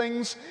control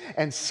things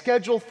and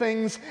schedule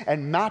things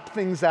and map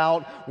things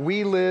out,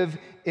 we live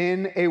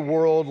in a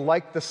world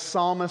like the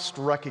psalmist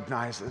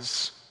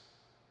recognizes,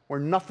 where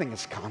nothing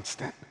is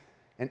constant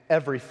and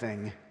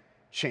everything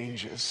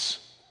changes.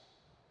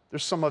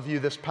 There's some of you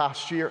this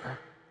past year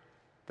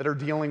that are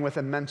dealing with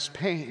immense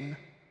pain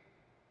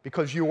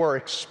because you are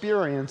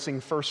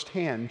experiencing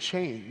firsthand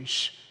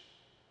change.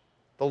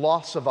 The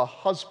loss of a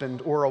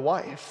husband or a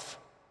wife,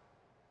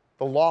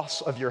 the loss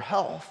of your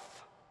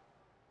health,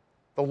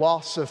 the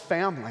loss of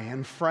family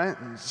and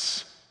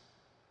friends,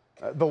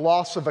 the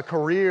loss of a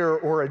career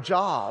or a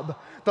job,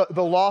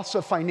 the loss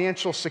of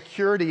financial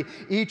security.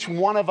 Each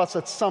one of us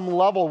at some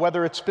level,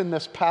 whether it's been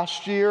this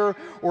past year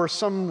or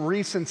some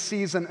recent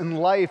season in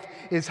life,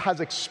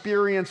 has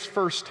experienced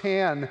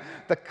firsthand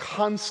the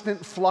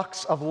constant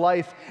flux of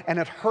life, and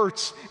it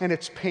hurts and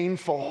it's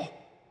painful.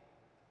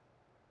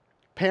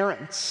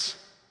 Parents,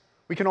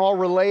 we can all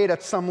relate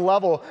at some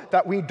level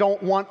that we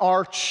don't want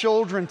our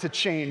children to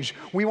change.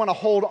 We want to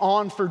hold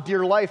on for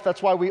dear life.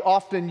 That's why we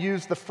often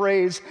use the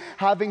phrase,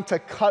 having to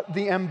cut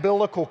the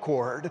umbilical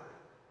cord.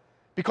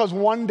 Because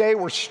one day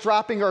we're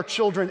strapping our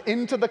children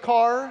into the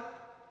car,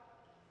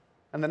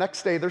 and the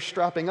next day they're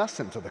strapping us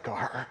into the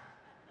car.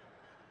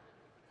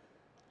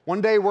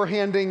 One day we're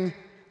handing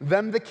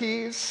them the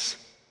keys,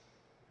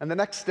 and the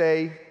next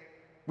day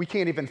we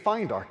can't even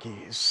find our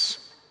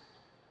keys.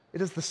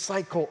 It is the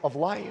cycle of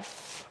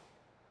life.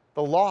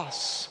 The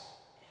loss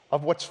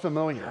of what's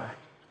familiar.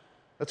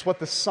 That's what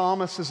the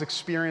psalmist is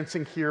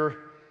experiencing here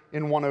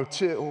in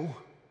 102.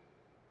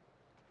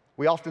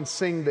 We often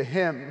sing the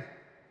hymn,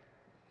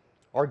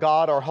 Our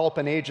God, our help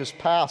in ages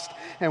past,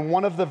 and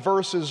one of the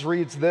verses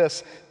reads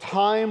this,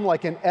 time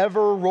like an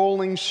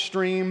ever-rolling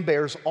stream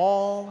bears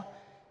all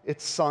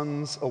its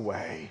sons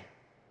away.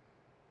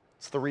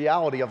 It's the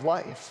reality of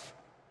life.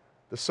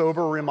 the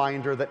sober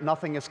reminder that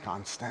nothing is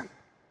constant.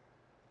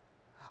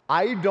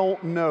 I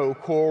don't know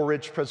Coral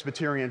Ridge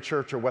Presbyterian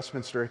Church or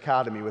Westminster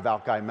Academy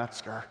without Guy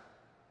Metzger.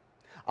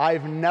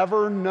 I've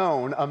never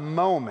known a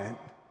moment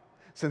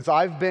since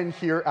I've been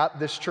here at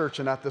this church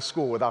and at this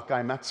school without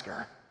Guy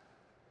Metzger.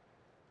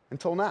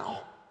 Until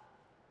now.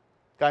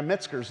 Guy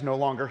Metzger's no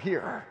longer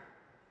here.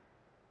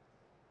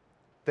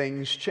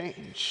 Things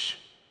change.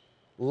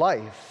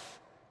 Life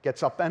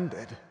gets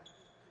upended.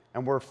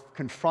 And we're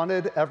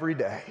confronted every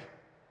day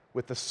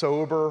with the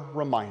sober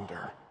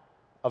reminder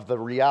of the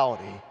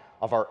reality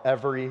of our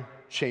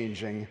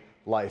ever-changing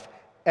life.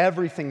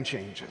 Everything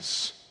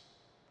changes,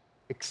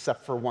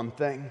 except for one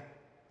thing.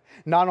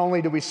 Not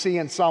only do we see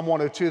in Psalm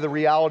 102 the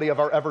reality of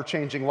our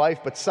ever-changing life,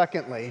 but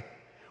secondly,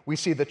 we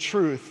see the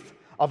truth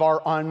of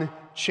our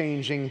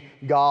unchanging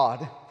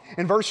God.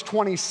 In verse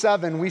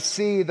 27, we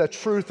see the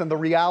truth and the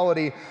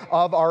reality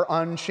of our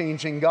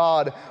unchanging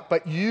God.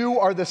 But you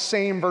are the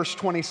same, verse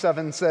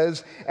 27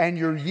 says, and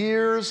your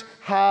years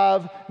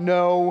have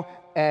no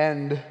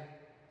end.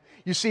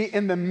 You see,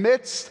 in the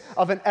midst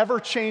of an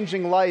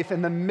ever-changing life,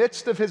 in the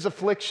midst of his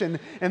affliction,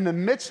 in the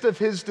midst of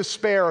his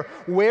despair,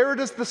 where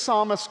does the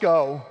psalmist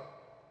go?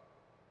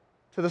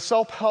 To the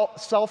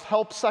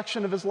self-help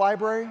section of his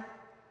library?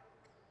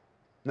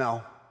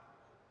 No.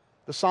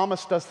 The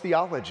psalmist does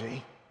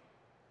theology.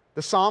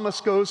 The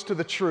psalmist goes to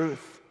the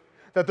truth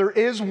that there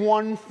is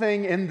one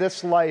thing in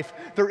this life,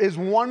 there is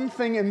one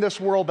thing in this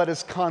world that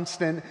is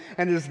constant,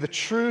 and it is the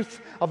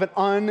truth of an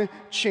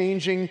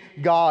unchanging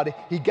God.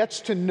 He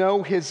gets to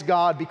know his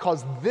God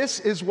because this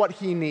is what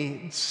he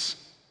needs.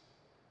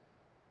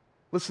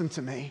 Listen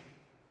to me.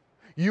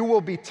 You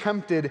will be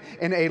tempted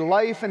in a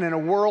life and in a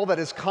world that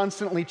is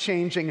constantly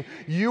changing.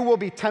 You will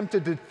be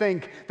tempted to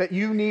think that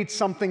you need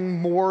something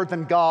more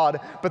than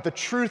God. But the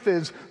truth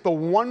is, the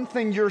one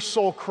thing your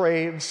soul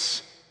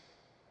craves,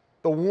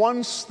 the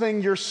one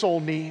thing your soul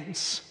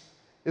needs,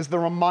 is the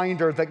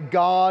reminder that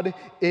God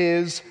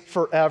is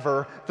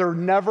forever. There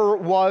never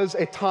was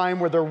a time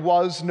where there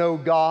was no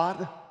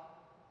God.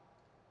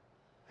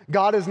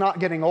 God is not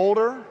getting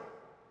older.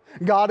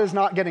 God is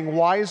not getting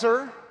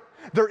wiser.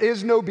 There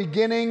is no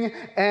beginning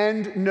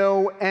and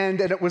no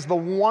end. And it was the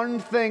one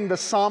thing the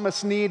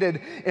psalmist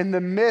needed in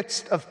the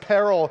midst of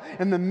peril,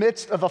 in the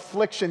midst of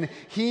affliction.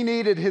 He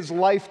needed his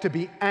life to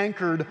be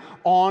anchored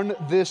on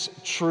this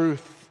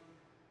truth.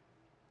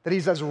 That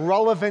he's as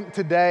relevant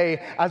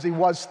today as he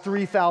was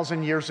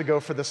 3,000 years ago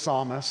for the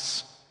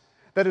psalmist.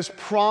 That his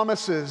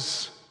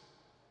promises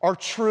are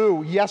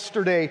true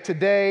yesterday,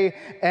 today,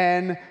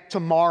 and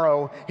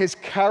tomorrow. His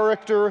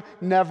character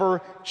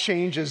never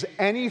changes.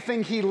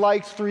 Anything he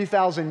liked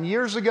 3,000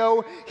 years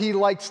ago, he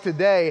likes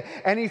today.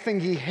 Anything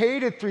he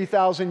hated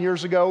 3,000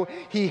 years ago,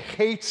 he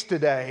hates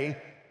today.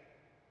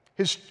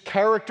 His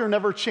character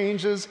never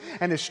changes,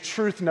 and his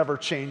truth never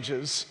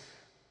changes.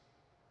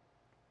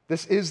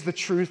 This is the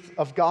truth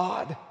of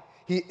God.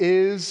 He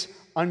is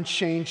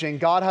unchanging.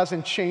 God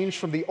hasn't changed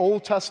from the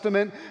Old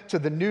Testament to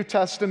the New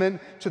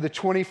Testament to the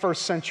 21st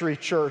century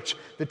church.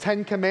 The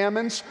 10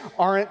 Commandments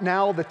aren't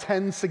now the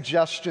 10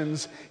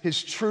 suggestions.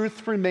 His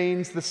truth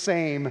remains the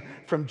same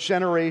from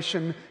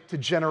generation to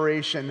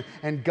generation.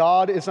 And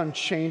God is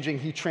unchanging.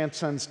 He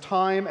transcends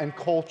time and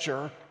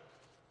culture.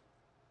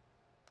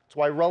 That's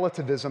why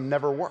relativism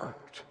never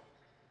worked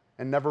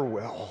and never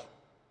will.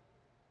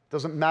 It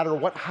doesn't matter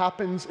what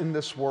happens in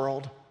this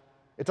world.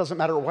 It doesn't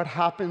matter what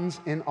happens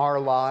in our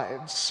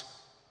lives.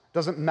 It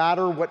doesn't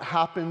matter what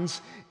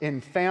happens in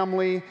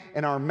family,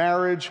 in our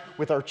marriage,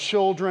 with our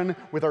children,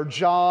 with our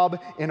job,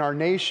 in our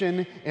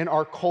nation, in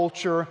our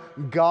culture.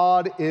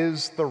 God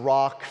is the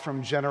rock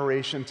from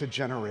generation to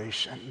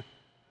generation.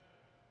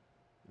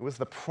 It was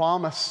the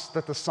promise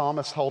that the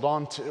psalmist held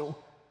on to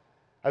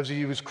as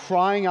he was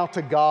crying out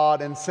to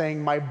God and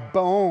saying, "My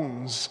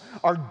bones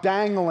are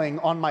dangling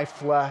on my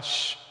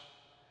flesh.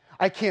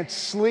 I can't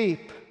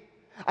sleep.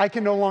 I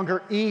can no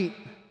longer eat.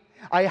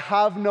 I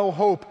have no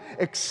hope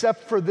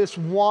except for this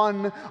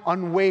one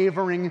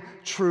unwavering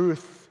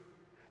truth,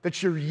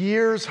 that your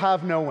years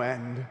have no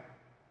end."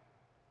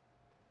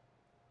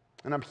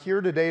 And I'm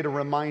here today to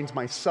remind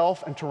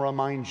myself and to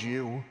remind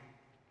you,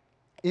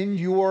 in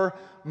your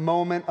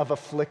moment of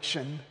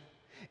affliction,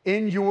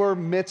 in your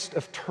midst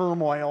of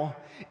turmoil,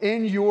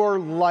 in your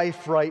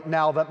life right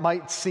now that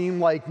might seem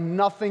like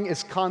nothing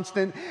is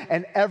constant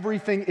and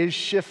everything is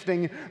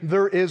shifting,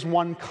 there is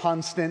one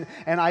constant,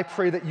 and I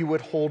pray that you would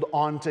hold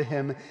on to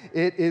him.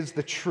 It is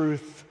the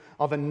truth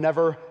of a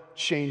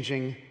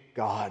never-changing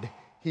God.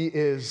 He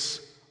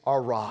is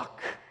our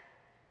rock,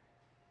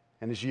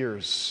 and his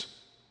years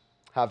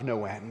have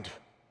no end.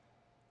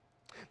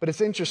 But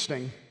it's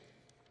interesting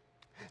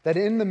that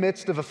in the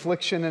midst of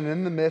affliction and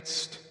in the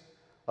midst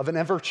of an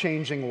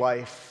ever-changing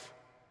life,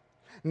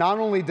 not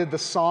only did the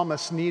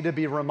psalmist need to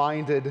be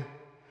reminded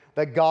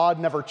that God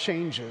never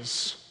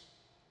changes,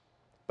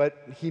 but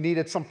he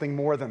needed something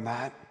more than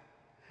that.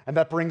 And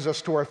that brings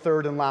us to our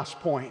third and last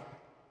point,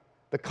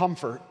 the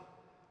comfort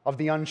of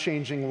the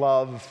unchanging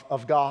love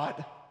of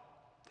God.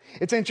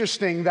 It's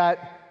interesting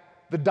that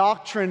the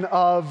doctrine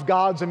of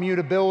God's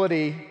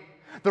immutability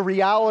the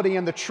reality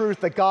and the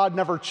truth that God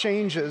never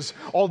changes.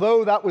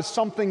 Although that was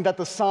something that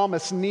the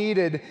psalmist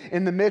needed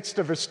in the midst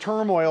of his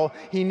turmoil,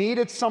 he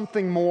needed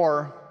something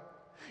more.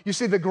 You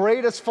see, the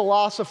greatest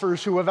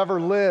philosophers who have ever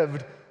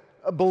lived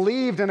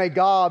believed in a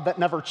God that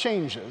never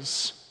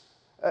changes.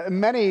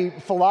 Many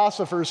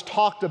philosophers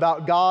talked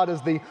about God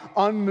as the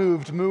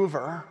unmoved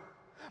mover.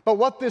 But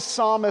what this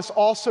psalmist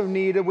also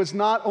needed was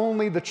not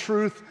only the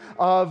truth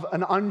of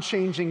an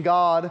unchanging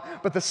God,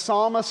 but the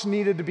psalmist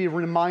needed to be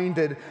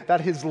reminded that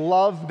his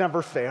love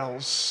never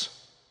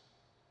fails.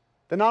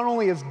 That not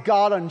only is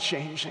God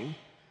unchanging,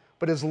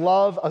 but his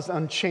love is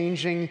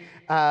unchanging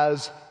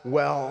as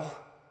well.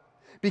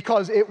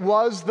 Because it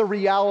was the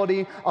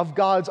reality of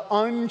God's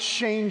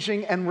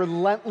unchanging and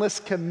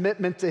relentless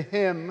commitment to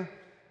him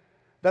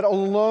that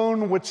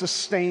alone would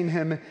sustain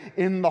him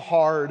in the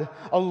hard,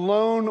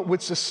 alone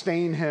would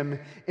sustain him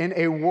in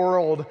a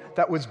world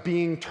that was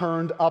being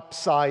turned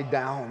upside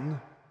down.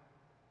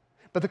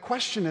 But the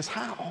question is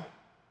how?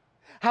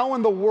 How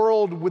in the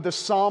world would the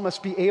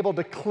psalmist be able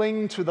to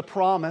cling to the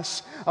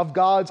promise of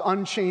God's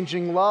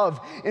unchanging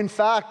love? In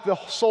fact,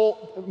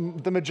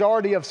 the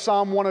majority of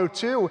Psalm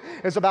 102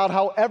 is about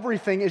how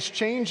everything is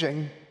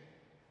changing.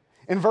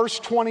 In verse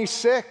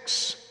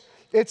 26,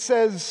 it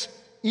says,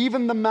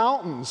 even the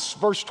mountains,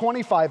 verse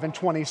 25 and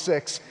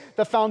 26,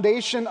 the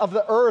foundation of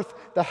the earth,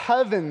 the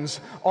heavens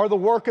are the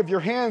work of your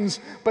hands.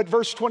 But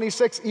verse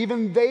 26,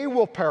 even they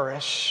will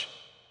perish.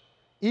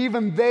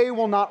 Even they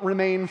will not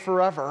remain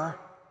forever.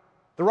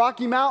 The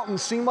Rocky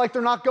Mountains seem like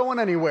they're not going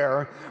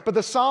anywhere, but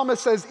the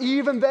psalmist says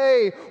even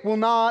they will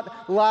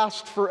not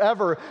last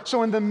forever.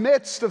 So in the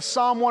midst of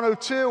Psalm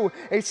 102,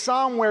 a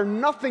psalm where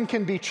nothing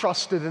can be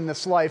trusted in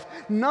this life,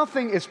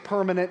 nothing is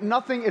permanent,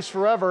 nothing is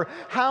forever,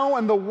 how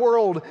in the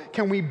world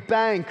can we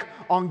bank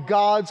on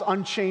God's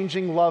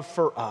unchanging love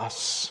for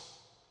us?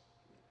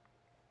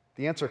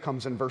 The answer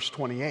comes in verse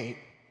 28.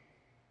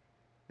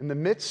 In the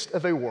midst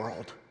of a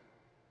world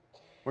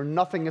where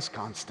nothing is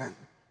constant,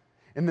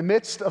 in the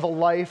midst of a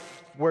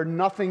life where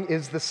nothing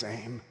is the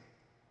same,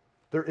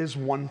 there is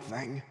one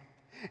thing.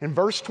 In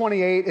verse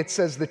 28, it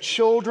says, the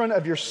children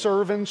of your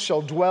servants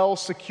shall dwell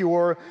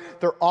secure,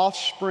 their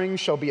offspring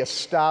shall be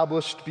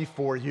established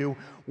before you.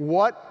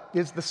 What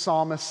is the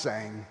psalmist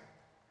saying?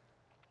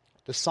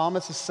 The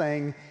psalmist is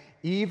saying,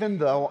 even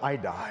though I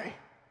die,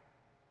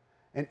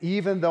 and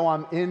even though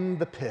I'm in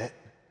the pit,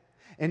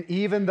 and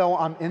even though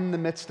I'm in the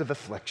midst of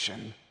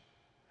affliction,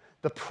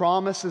 the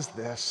promise is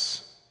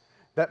this,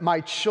 that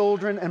my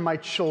children and my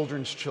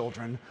children's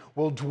children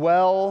will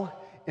dwell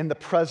in the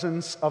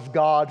presence of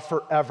God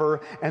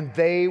forever, and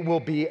they will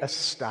be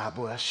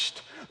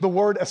established. The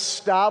word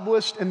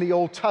established in the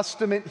Old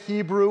Testament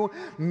Hebrew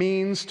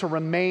means to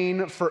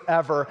remain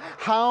forever.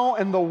 How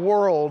in the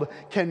world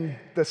can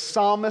the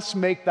psalmist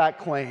make that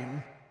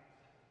claim?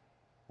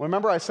 Well,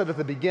 remember I said at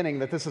the beginning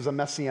that this is a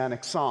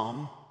messianic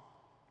psalm.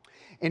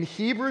 In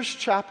Hebrews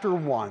chapter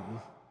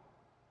 1,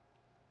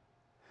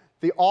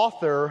 the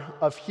author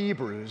of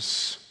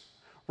Hebrews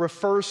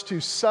refers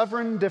to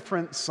 7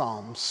 different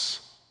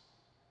psalms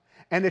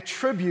and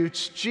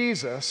attributes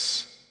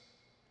Jesus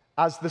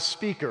as the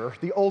speaker,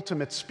 the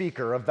ultimate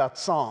speaker of that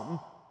psalm.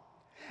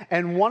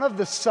 And one of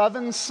the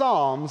 7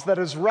 psalms that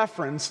is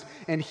referenced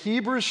in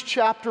Hebrews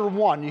chapter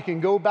 1, you can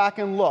go back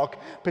and look,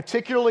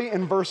 particularly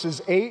in verses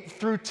 8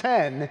 through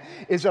 10,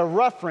 is a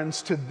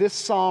reference to this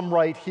psalm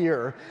right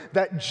here,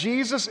 that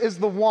Jesus is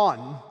the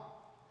one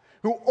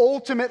who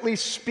ultimately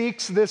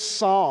speaks this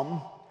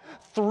psalm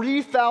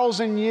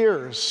 3,000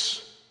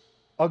 years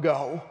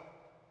ago,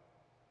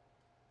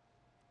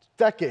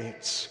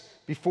 decades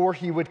before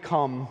he would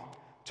come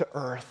to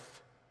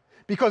earth.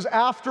 Because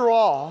after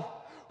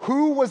all,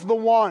 who was the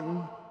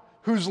one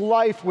whose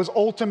life was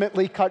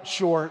ultimately cut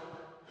short?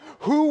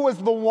 Who was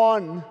the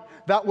one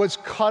that was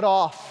cut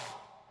off?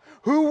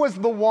 Who was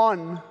the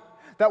one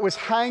that was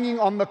hanging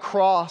on the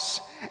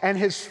cross and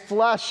his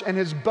flesh and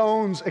his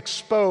bones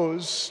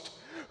exposed?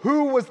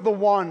 Who was the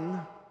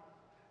one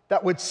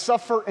that would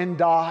suffer and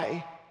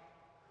die,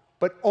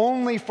 but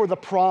only for the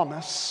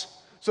promise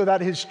so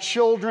that his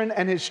children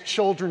and his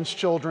children's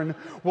children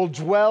will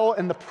dwell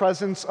in the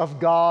presence of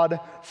God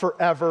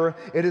forever?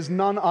 It is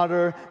none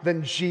other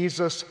than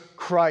Jesus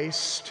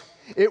Christ.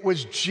 It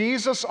was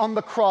Jesus on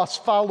the cross,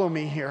 follow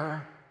me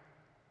here,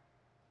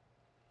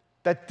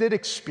 that did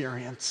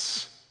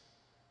experience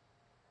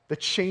the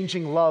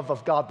changing love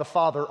of God the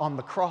Father on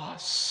the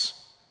cross.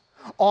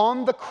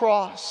 On the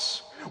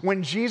cross,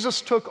 when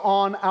Jesus took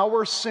on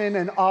our sin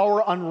and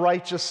our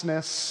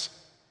unrighteousness,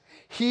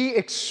 he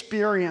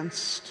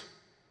experienced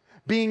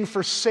being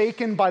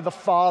forsaken by the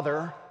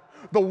Father.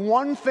 The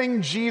one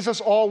thing Jesus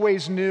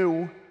always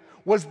knew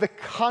was the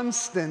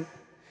constant,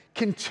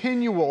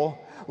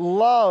 continual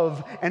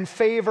love and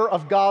favor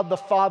of God the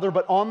Father.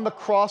 But on the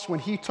cross, when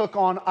he took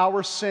on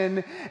our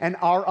sin and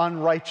our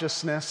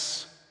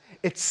unrighteousness,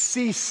 it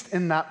ceased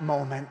in that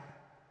moment.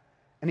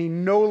 And he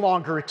no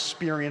longer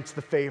experienced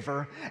the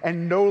favor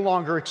and no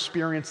longer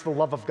experienced the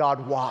love of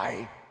God.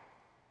 Why?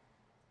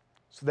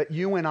 So that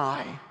you and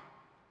I,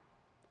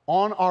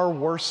 on our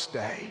worst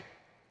day,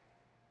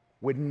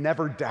 would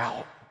never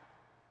doubt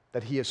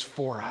that he is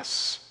for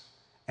us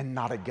and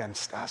not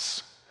against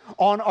us.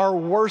 On our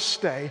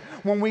worst day,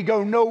 when we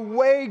go, no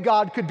way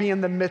God could be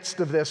in the midst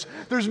of this,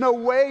 there's no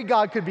way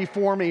God could be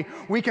for me,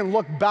 we can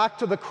look back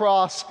to the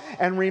cross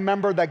and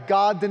remember that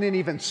God didn't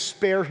even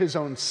spare his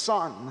own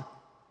son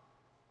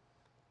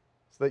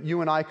so that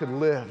you and I could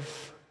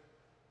live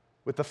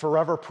with the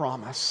forever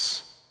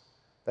promise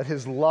that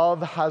his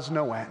love has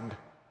no end,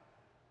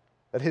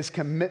 that his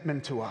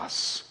commitment to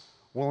us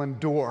will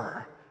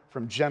endure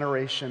from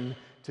generation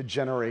to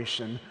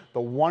generation. The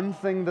one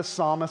thing the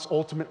psalmist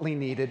ultimately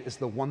needed is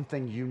the one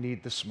thing you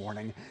need this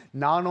morning.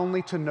 Not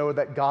only to know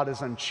that God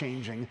is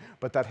unchanging,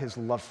 but that his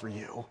love for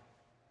you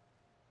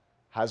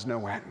has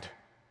no end.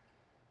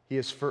 He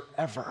is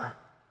forever,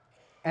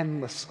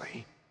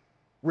 endlessly,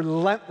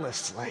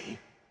 relentlessly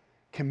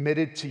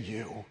committed to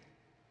you.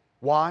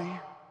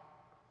 Why?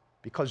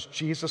 Because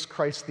Jesus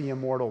Christ, the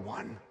immortal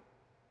one,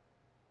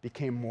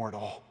 became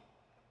mortal.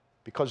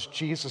 Because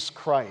Jesus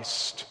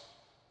Christ,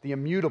 the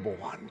immutable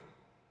one,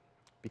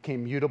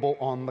 became mutable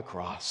on the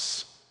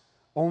cross.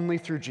 Only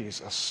through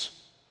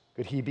Jesus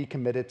could he be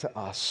committed to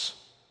us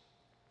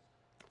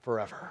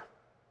forever.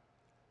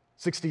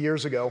 60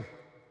 years ago,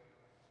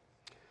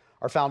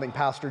 our founding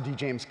pastor, D.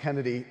 James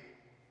Kennedy,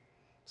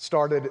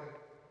 started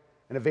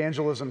an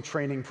evangelism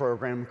training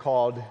program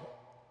called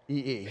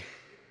EE.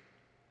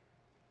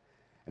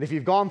 And if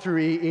you've gone through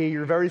EE,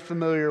 you're very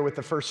familiar with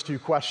the first two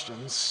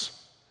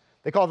questions.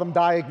 They call them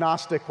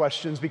diagnostic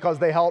questions because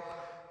they help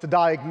to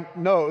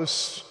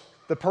diagnose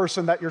the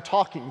person that you're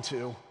talking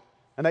to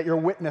and that you're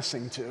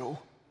witnessing to.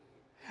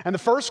 And the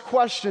first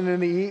question in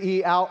the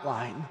EE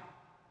outline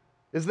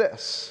is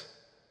this: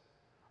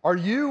 are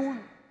you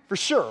for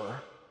sure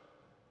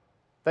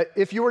that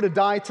if you were to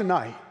die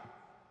tonight,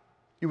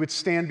 you would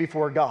stand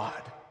before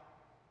God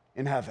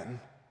in heaven?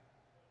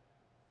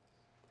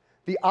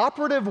 The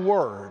operative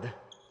word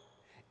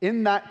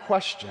in that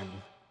question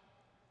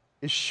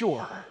is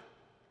sure.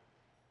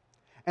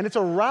 And it's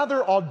a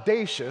rather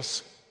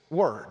audacious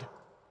word,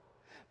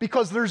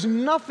 because there's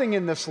nothing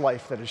in this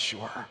life that is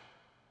sure.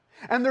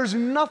 And there's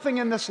nothing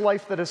in this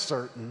life that is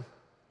certain,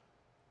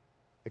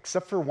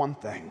 except for one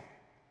thing: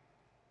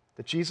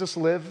 that Jesus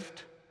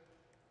lived,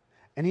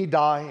 and he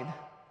died,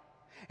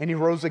 and he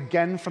rose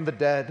again from the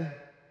dead.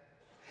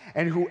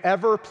 And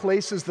whoever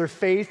places their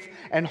faith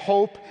and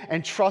hope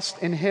and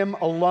trust in him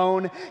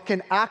alone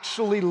can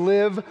actually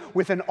live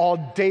with an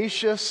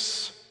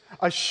audacious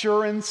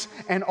assurance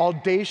and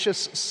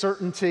audacious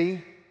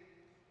certainty,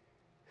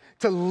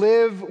 to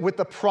live with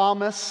the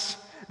promise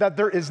that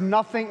there is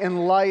nothing in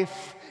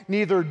life,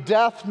 neither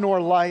death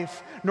nor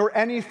life, nor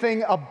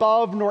anything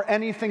above nor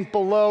anything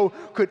below,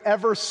 could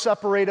ever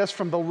separate us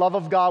from the love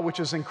of God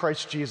which is in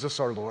Christ Jesus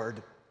our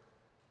Lord.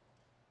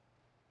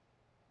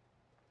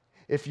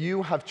 If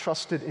you have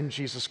trusted in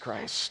Jesus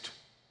Christ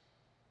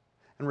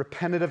and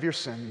repented of your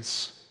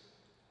sins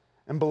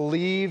and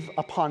believe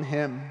upon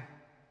him,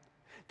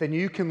 then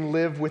you can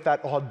live with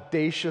that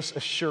audacious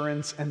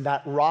assurance and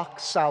that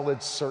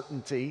rock-solid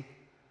certainty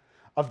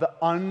of the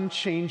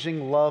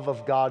unchanging love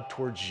of God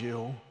towards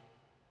you,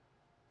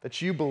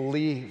 that you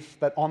believe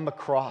that on the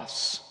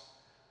cross,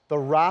 the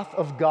wrath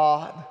of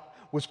God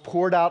was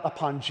poured out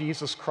upon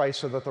Jesus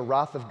Christ so that the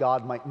wrath of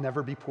God might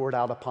never be poured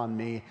out upon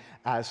me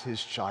as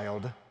his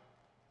child.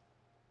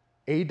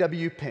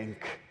 A.W.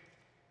 Pink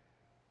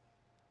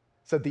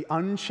said the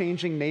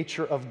unchanging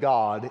nature of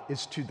God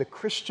is to the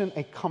Christian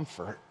a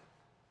comfort,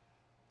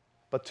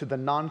 but to the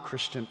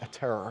non-Christian a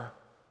terror.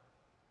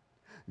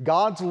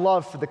 God's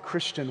love for the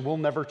Christian will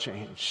never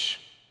change,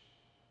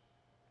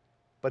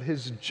 but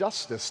his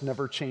justice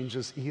never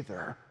changes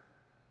either.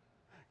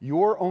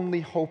 Your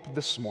only hope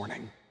this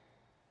morning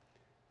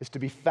is to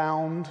be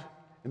found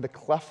in the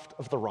cleft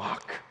of the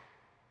rock,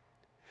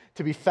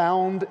 to be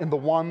found in the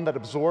one that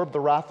absorbed the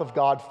wrath of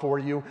God for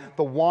you,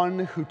 the one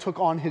who took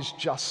on his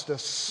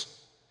justice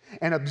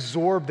and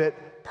absorbed it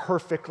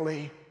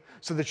perfectly,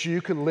 so that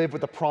you can live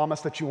with the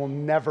promise that you will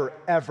never,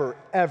 ever,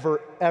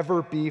 ever,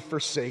 ever be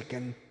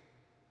forsaken.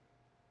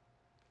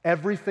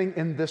 Everything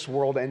in this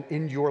world and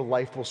in your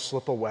life will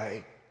slip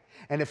away.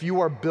 And if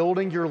you are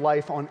building your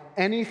life on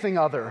anything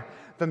other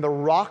than the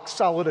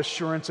rock-solid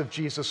assurance of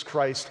Jesus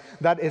Christ,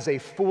 that is a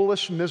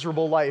foolish,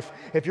 miserable life.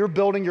 If you're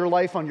building your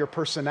life on your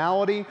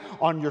personality,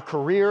 on your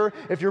career,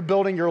 if you're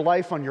building your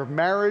life on your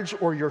marriage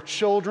or your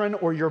children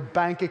or your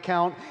bank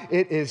account,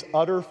 it is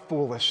utter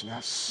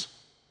foolishness.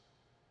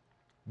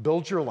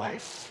 Build your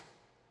life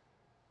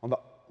on the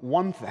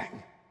one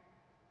thing,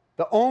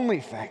 the only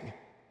thing,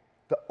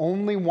 the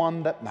only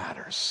one that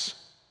matters: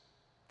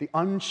 the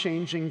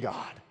unchanging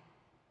God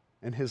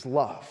and his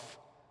love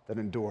that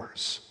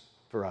endures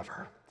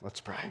forever.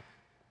 Let's pray.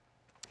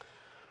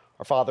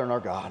 Our Father and our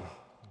God,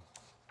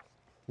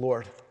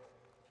 Lord,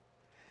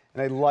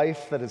 in a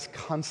life that is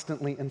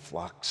constantly in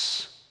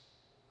flux,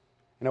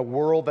 in a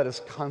world that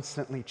is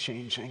constantly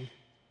changing,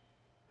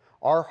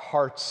 our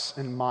hearts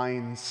and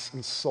minds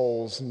and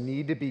souls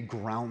need to be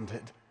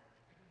grounded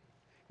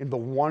in the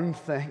one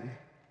thing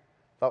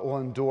that will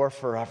endure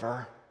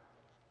forever.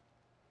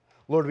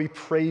 Lord, we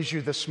praise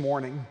you this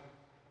morning,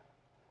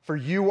 for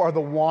you are the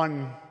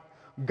one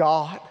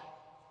God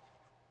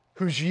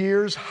whose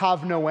years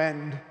have no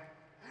end.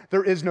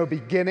 There is no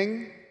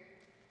beginning,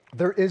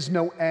 there is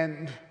no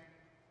end.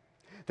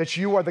 That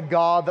you are the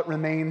God that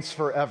remains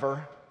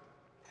forever.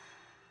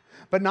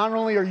 But not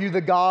only are you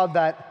the God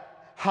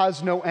that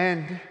has no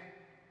end,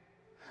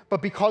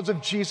 but because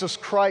of Jesus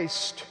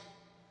Christ,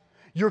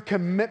 your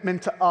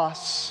commitment to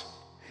us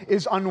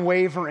is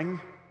unwavering,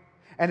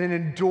 and it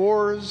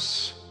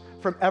endures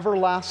from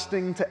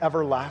everlasting to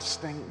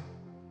everlasting.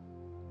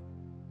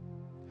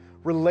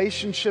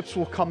 Relationships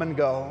will come and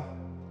go.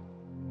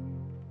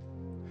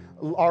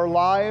 Our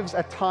lives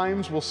at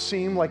times will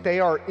seem like they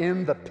are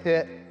in the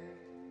pit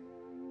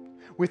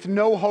with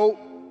no hope.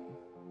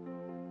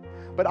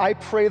 But I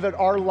pray that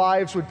our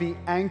lives would be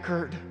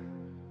anchored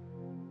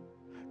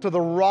to the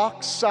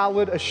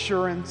rock-solid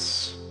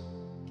assurance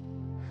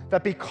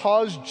that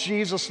because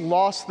Jesus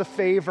lost the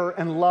favor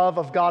and love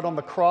of God on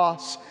the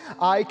cross,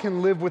 I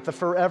can live with the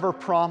forever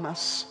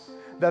promise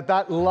that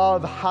that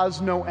love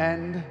has no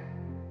end.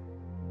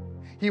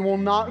 He will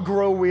not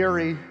grow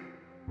weary.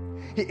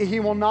 He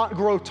will not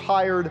grow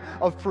tired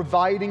of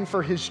providing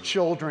for his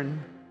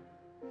children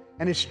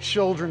and his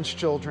children's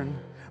children,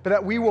 but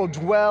that we will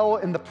dwell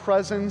in the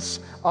presence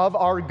of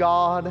our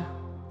God,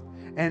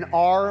 and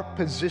our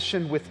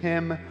position with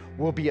him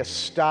will be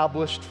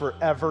established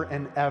forever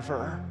and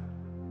ever.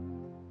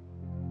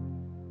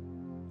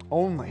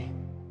 Only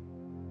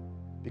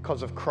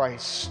because of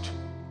Christ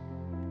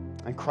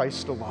and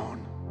Christ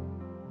alone.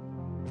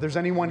 If there's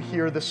anyone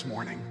here this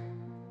morning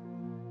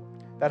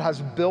that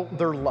has built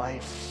their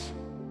life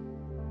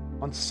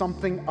on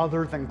something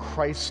other than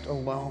Christ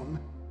alone,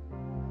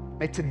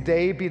 may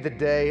today be the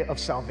day of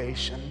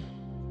salvation,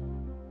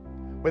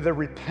 where they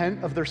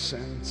repent of their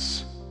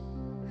sins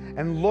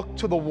and look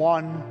to the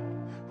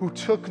one who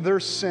took their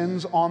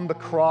sins on the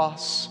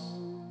cross.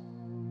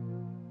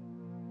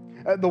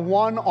 The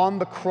one on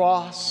the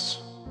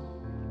cross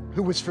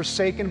who was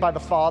forsaken by the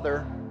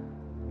Father,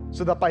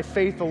 so that by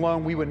faith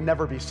alone we would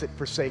never be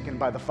forsaken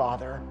by the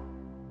Father.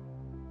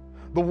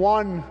 The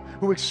one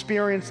who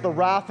experienced the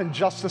wrath and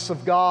justice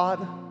of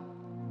God,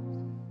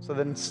 so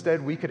that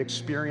instead we could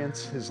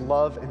experience his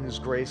love and his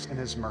grace and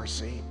his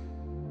mercy.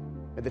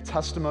 May the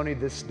testimony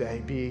this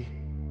day be,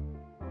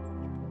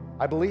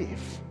 I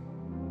believe.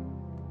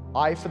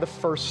 I, for the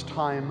first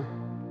time,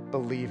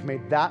 believe. May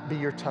that be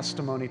your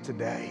testimony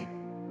today.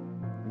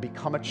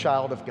 Become a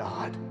child of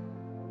God,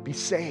 be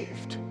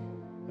saved,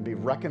 and be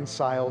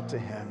reconciled to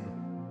him.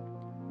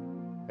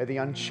 May the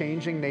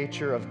unchanging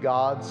nature of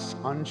God's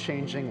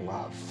unchanging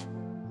love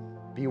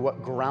be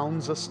what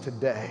grounds us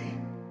today,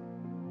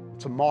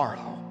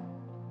 tomorrow,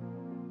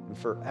 and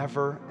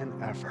forever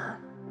and ever.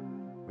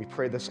 We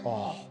pray this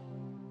all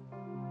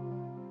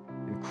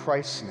in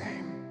Christ's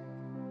name.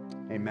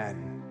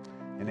 Amen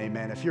and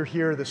amen. If you're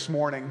here this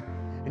morning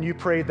and you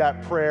prayed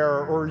that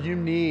prayer, or you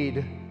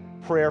need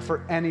prayer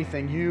for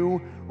anything,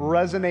 you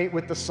resonate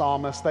with the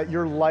psalmist that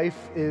your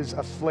life is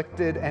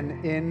afflicted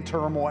and in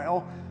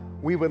turmoil,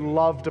 we would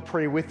love to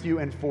pray with you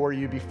and for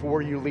you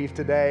before you leave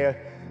today.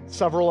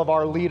 Several of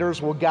our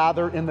leaders will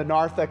gather in the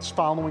narthex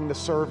following the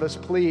service.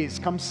 Please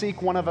come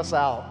seek one of us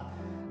out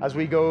as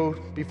we go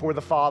before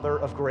the Father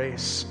of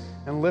grace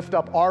and lift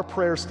up our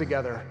prayers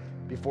together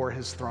before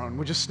his throne.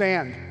 Would you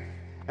stand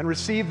and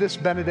receive this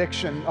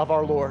benediction of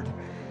our Lord?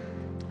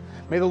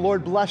 May the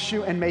Lord bless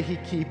you and may he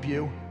keep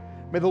you.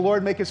 May the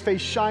Lord make his face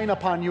shine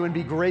upon you and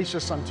be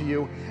gracious unto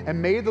you. And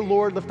may the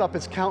Lord lift up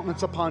his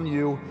countenance upon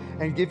you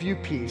and give you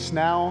peace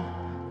now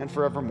and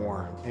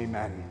forevermore.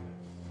 Amen.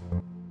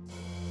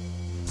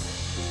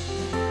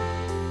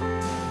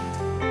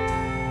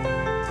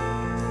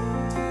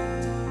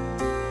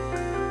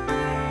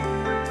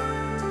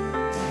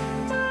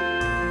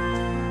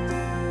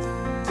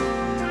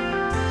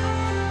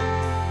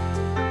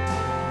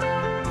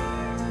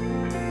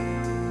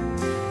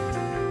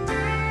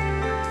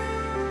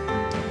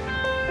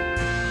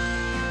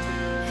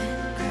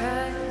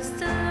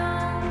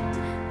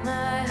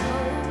 My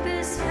hope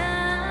is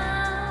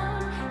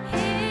found.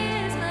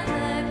 He is my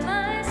life,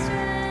 my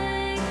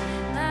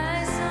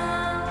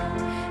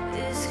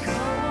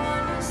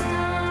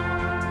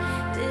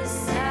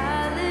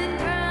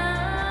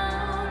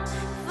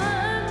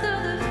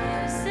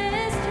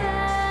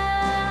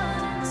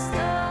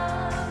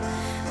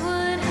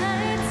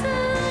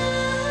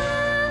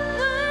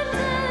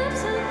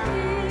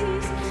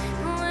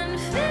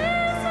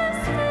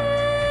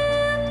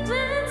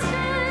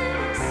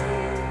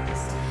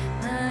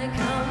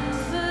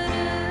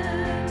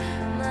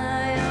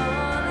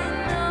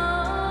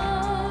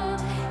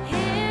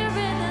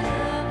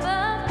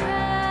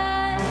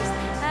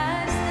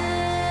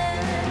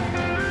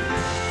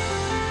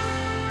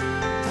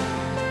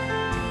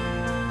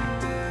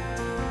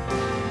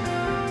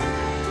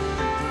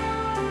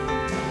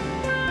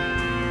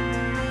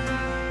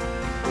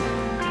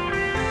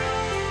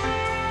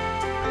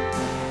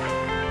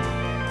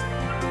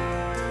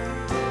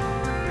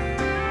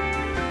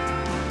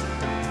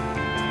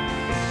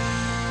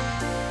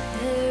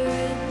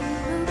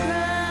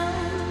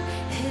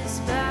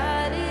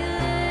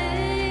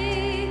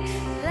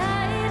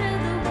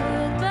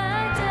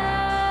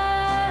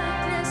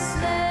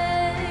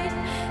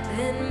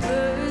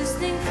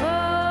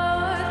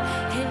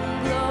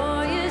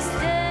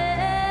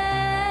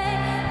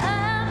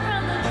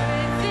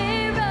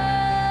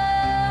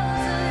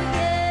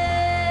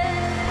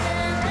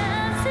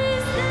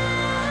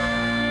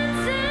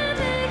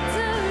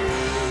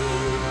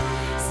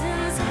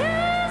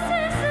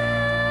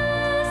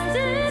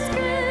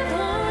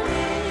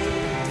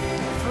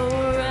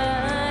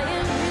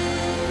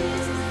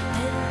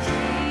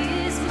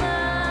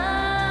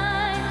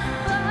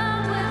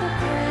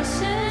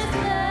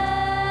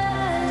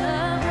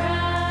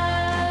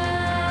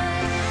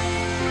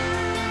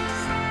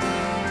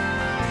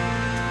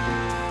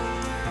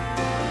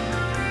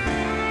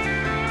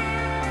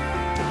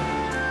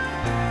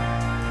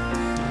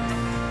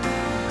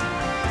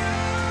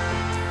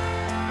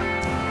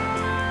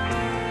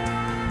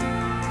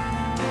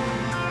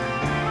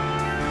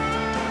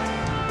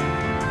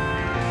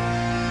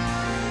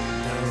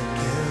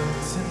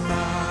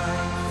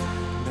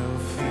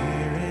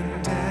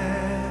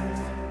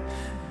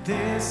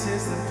This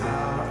is the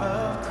power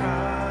of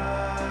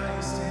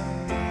Christ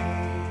in me.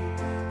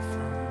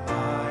 From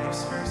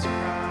life's first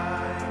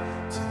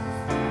cry to the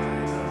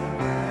final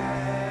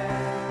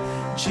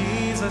breath,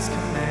 Jesus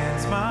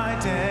commands my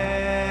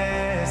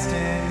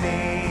destiny.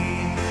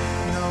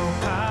 No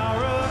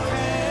power of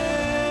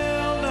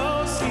hell,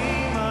 no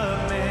scheme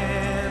of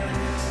man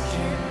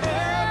can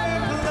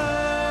ever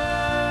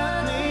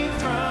pluck me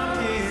from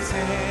his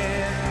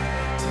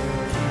hand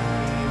till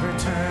he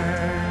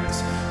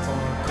returns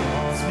or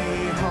calls me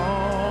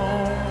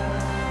home.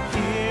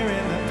 Here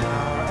in the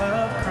power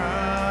of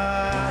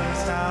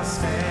Christ I'll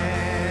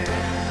stand.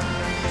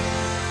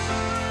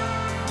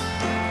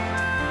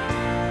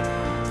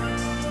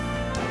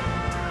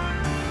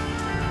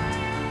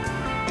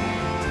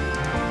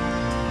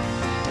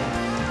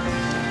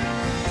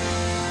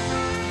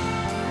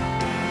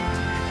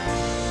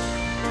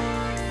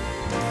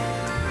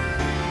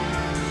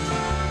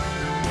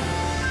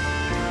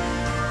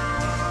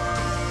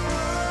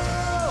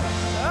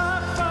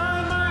 I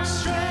find my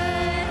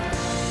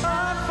strength,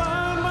 I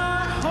find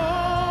my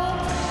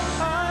hope,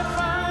 I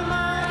find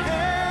my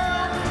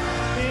help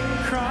in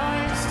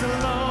Christ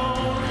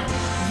alone.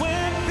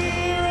 When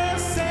fear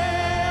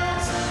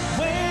assails,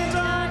 when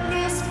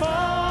darkness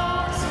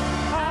falls,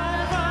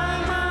 I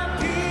find my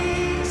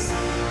peace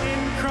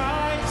in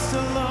Christ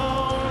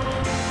alone.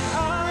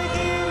 I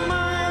give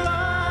my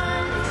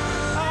life,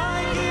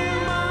 I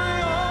give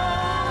my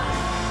all,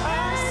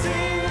 I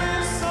sing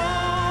this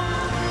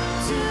song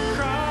to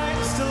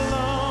Christ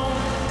alone,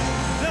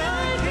 the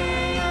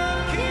King of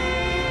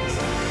Kings,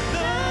 the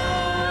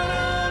Lord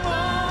of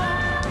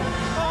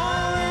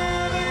all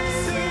heaven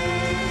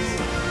sings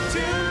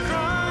to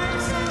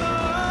Christ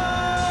alone,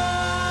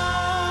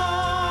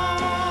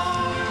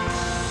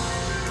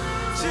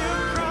 to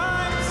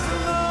Christ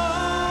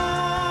alone,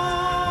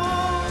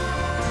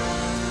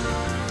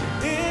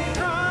 in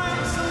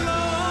Christ alone.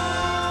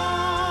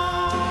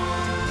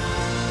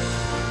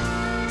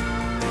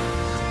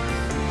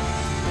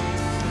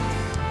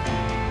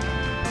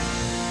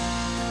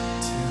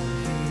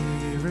 Till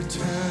he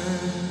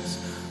returns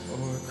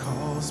or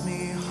calls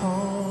me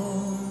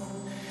home.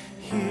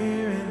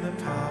 Here in the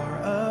power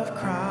of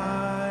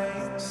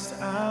Christ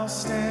I'll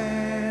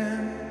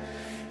stand.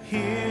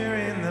 Here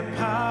in the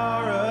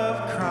power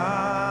of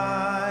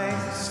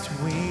Christ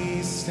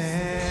we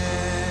stand.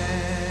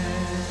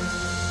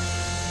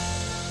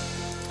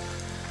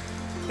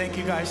 Thank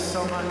you guys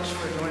so much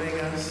for joining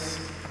us.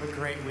 Have a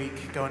great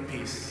week. Go in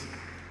peace.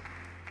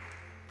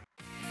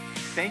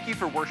 Thank you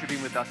for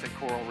worshiping with us at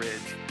Coral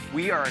Ridge.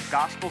 We are a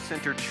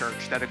gospel-centered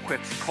church that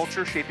equips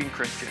culture-shaping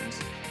Christians.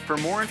 For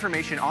more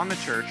information on the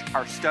church,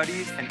 our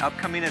studies, and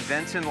upcoming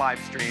events and live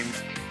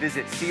streams,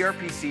 visit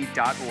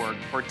crpc.org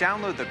or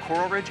download the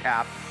Coral Ridge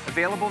app,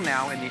 available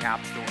now in the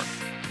App Store.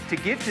 To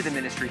give to the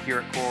ministry here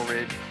at Coral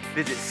Ridge,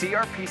 visit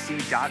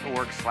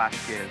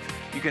crpc.org/give.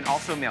 You can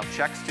also mail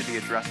checks to the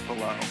address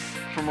below.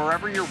 From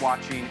wherever you're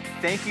watching,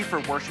 thank you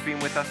for worshiping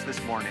with us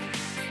this morning.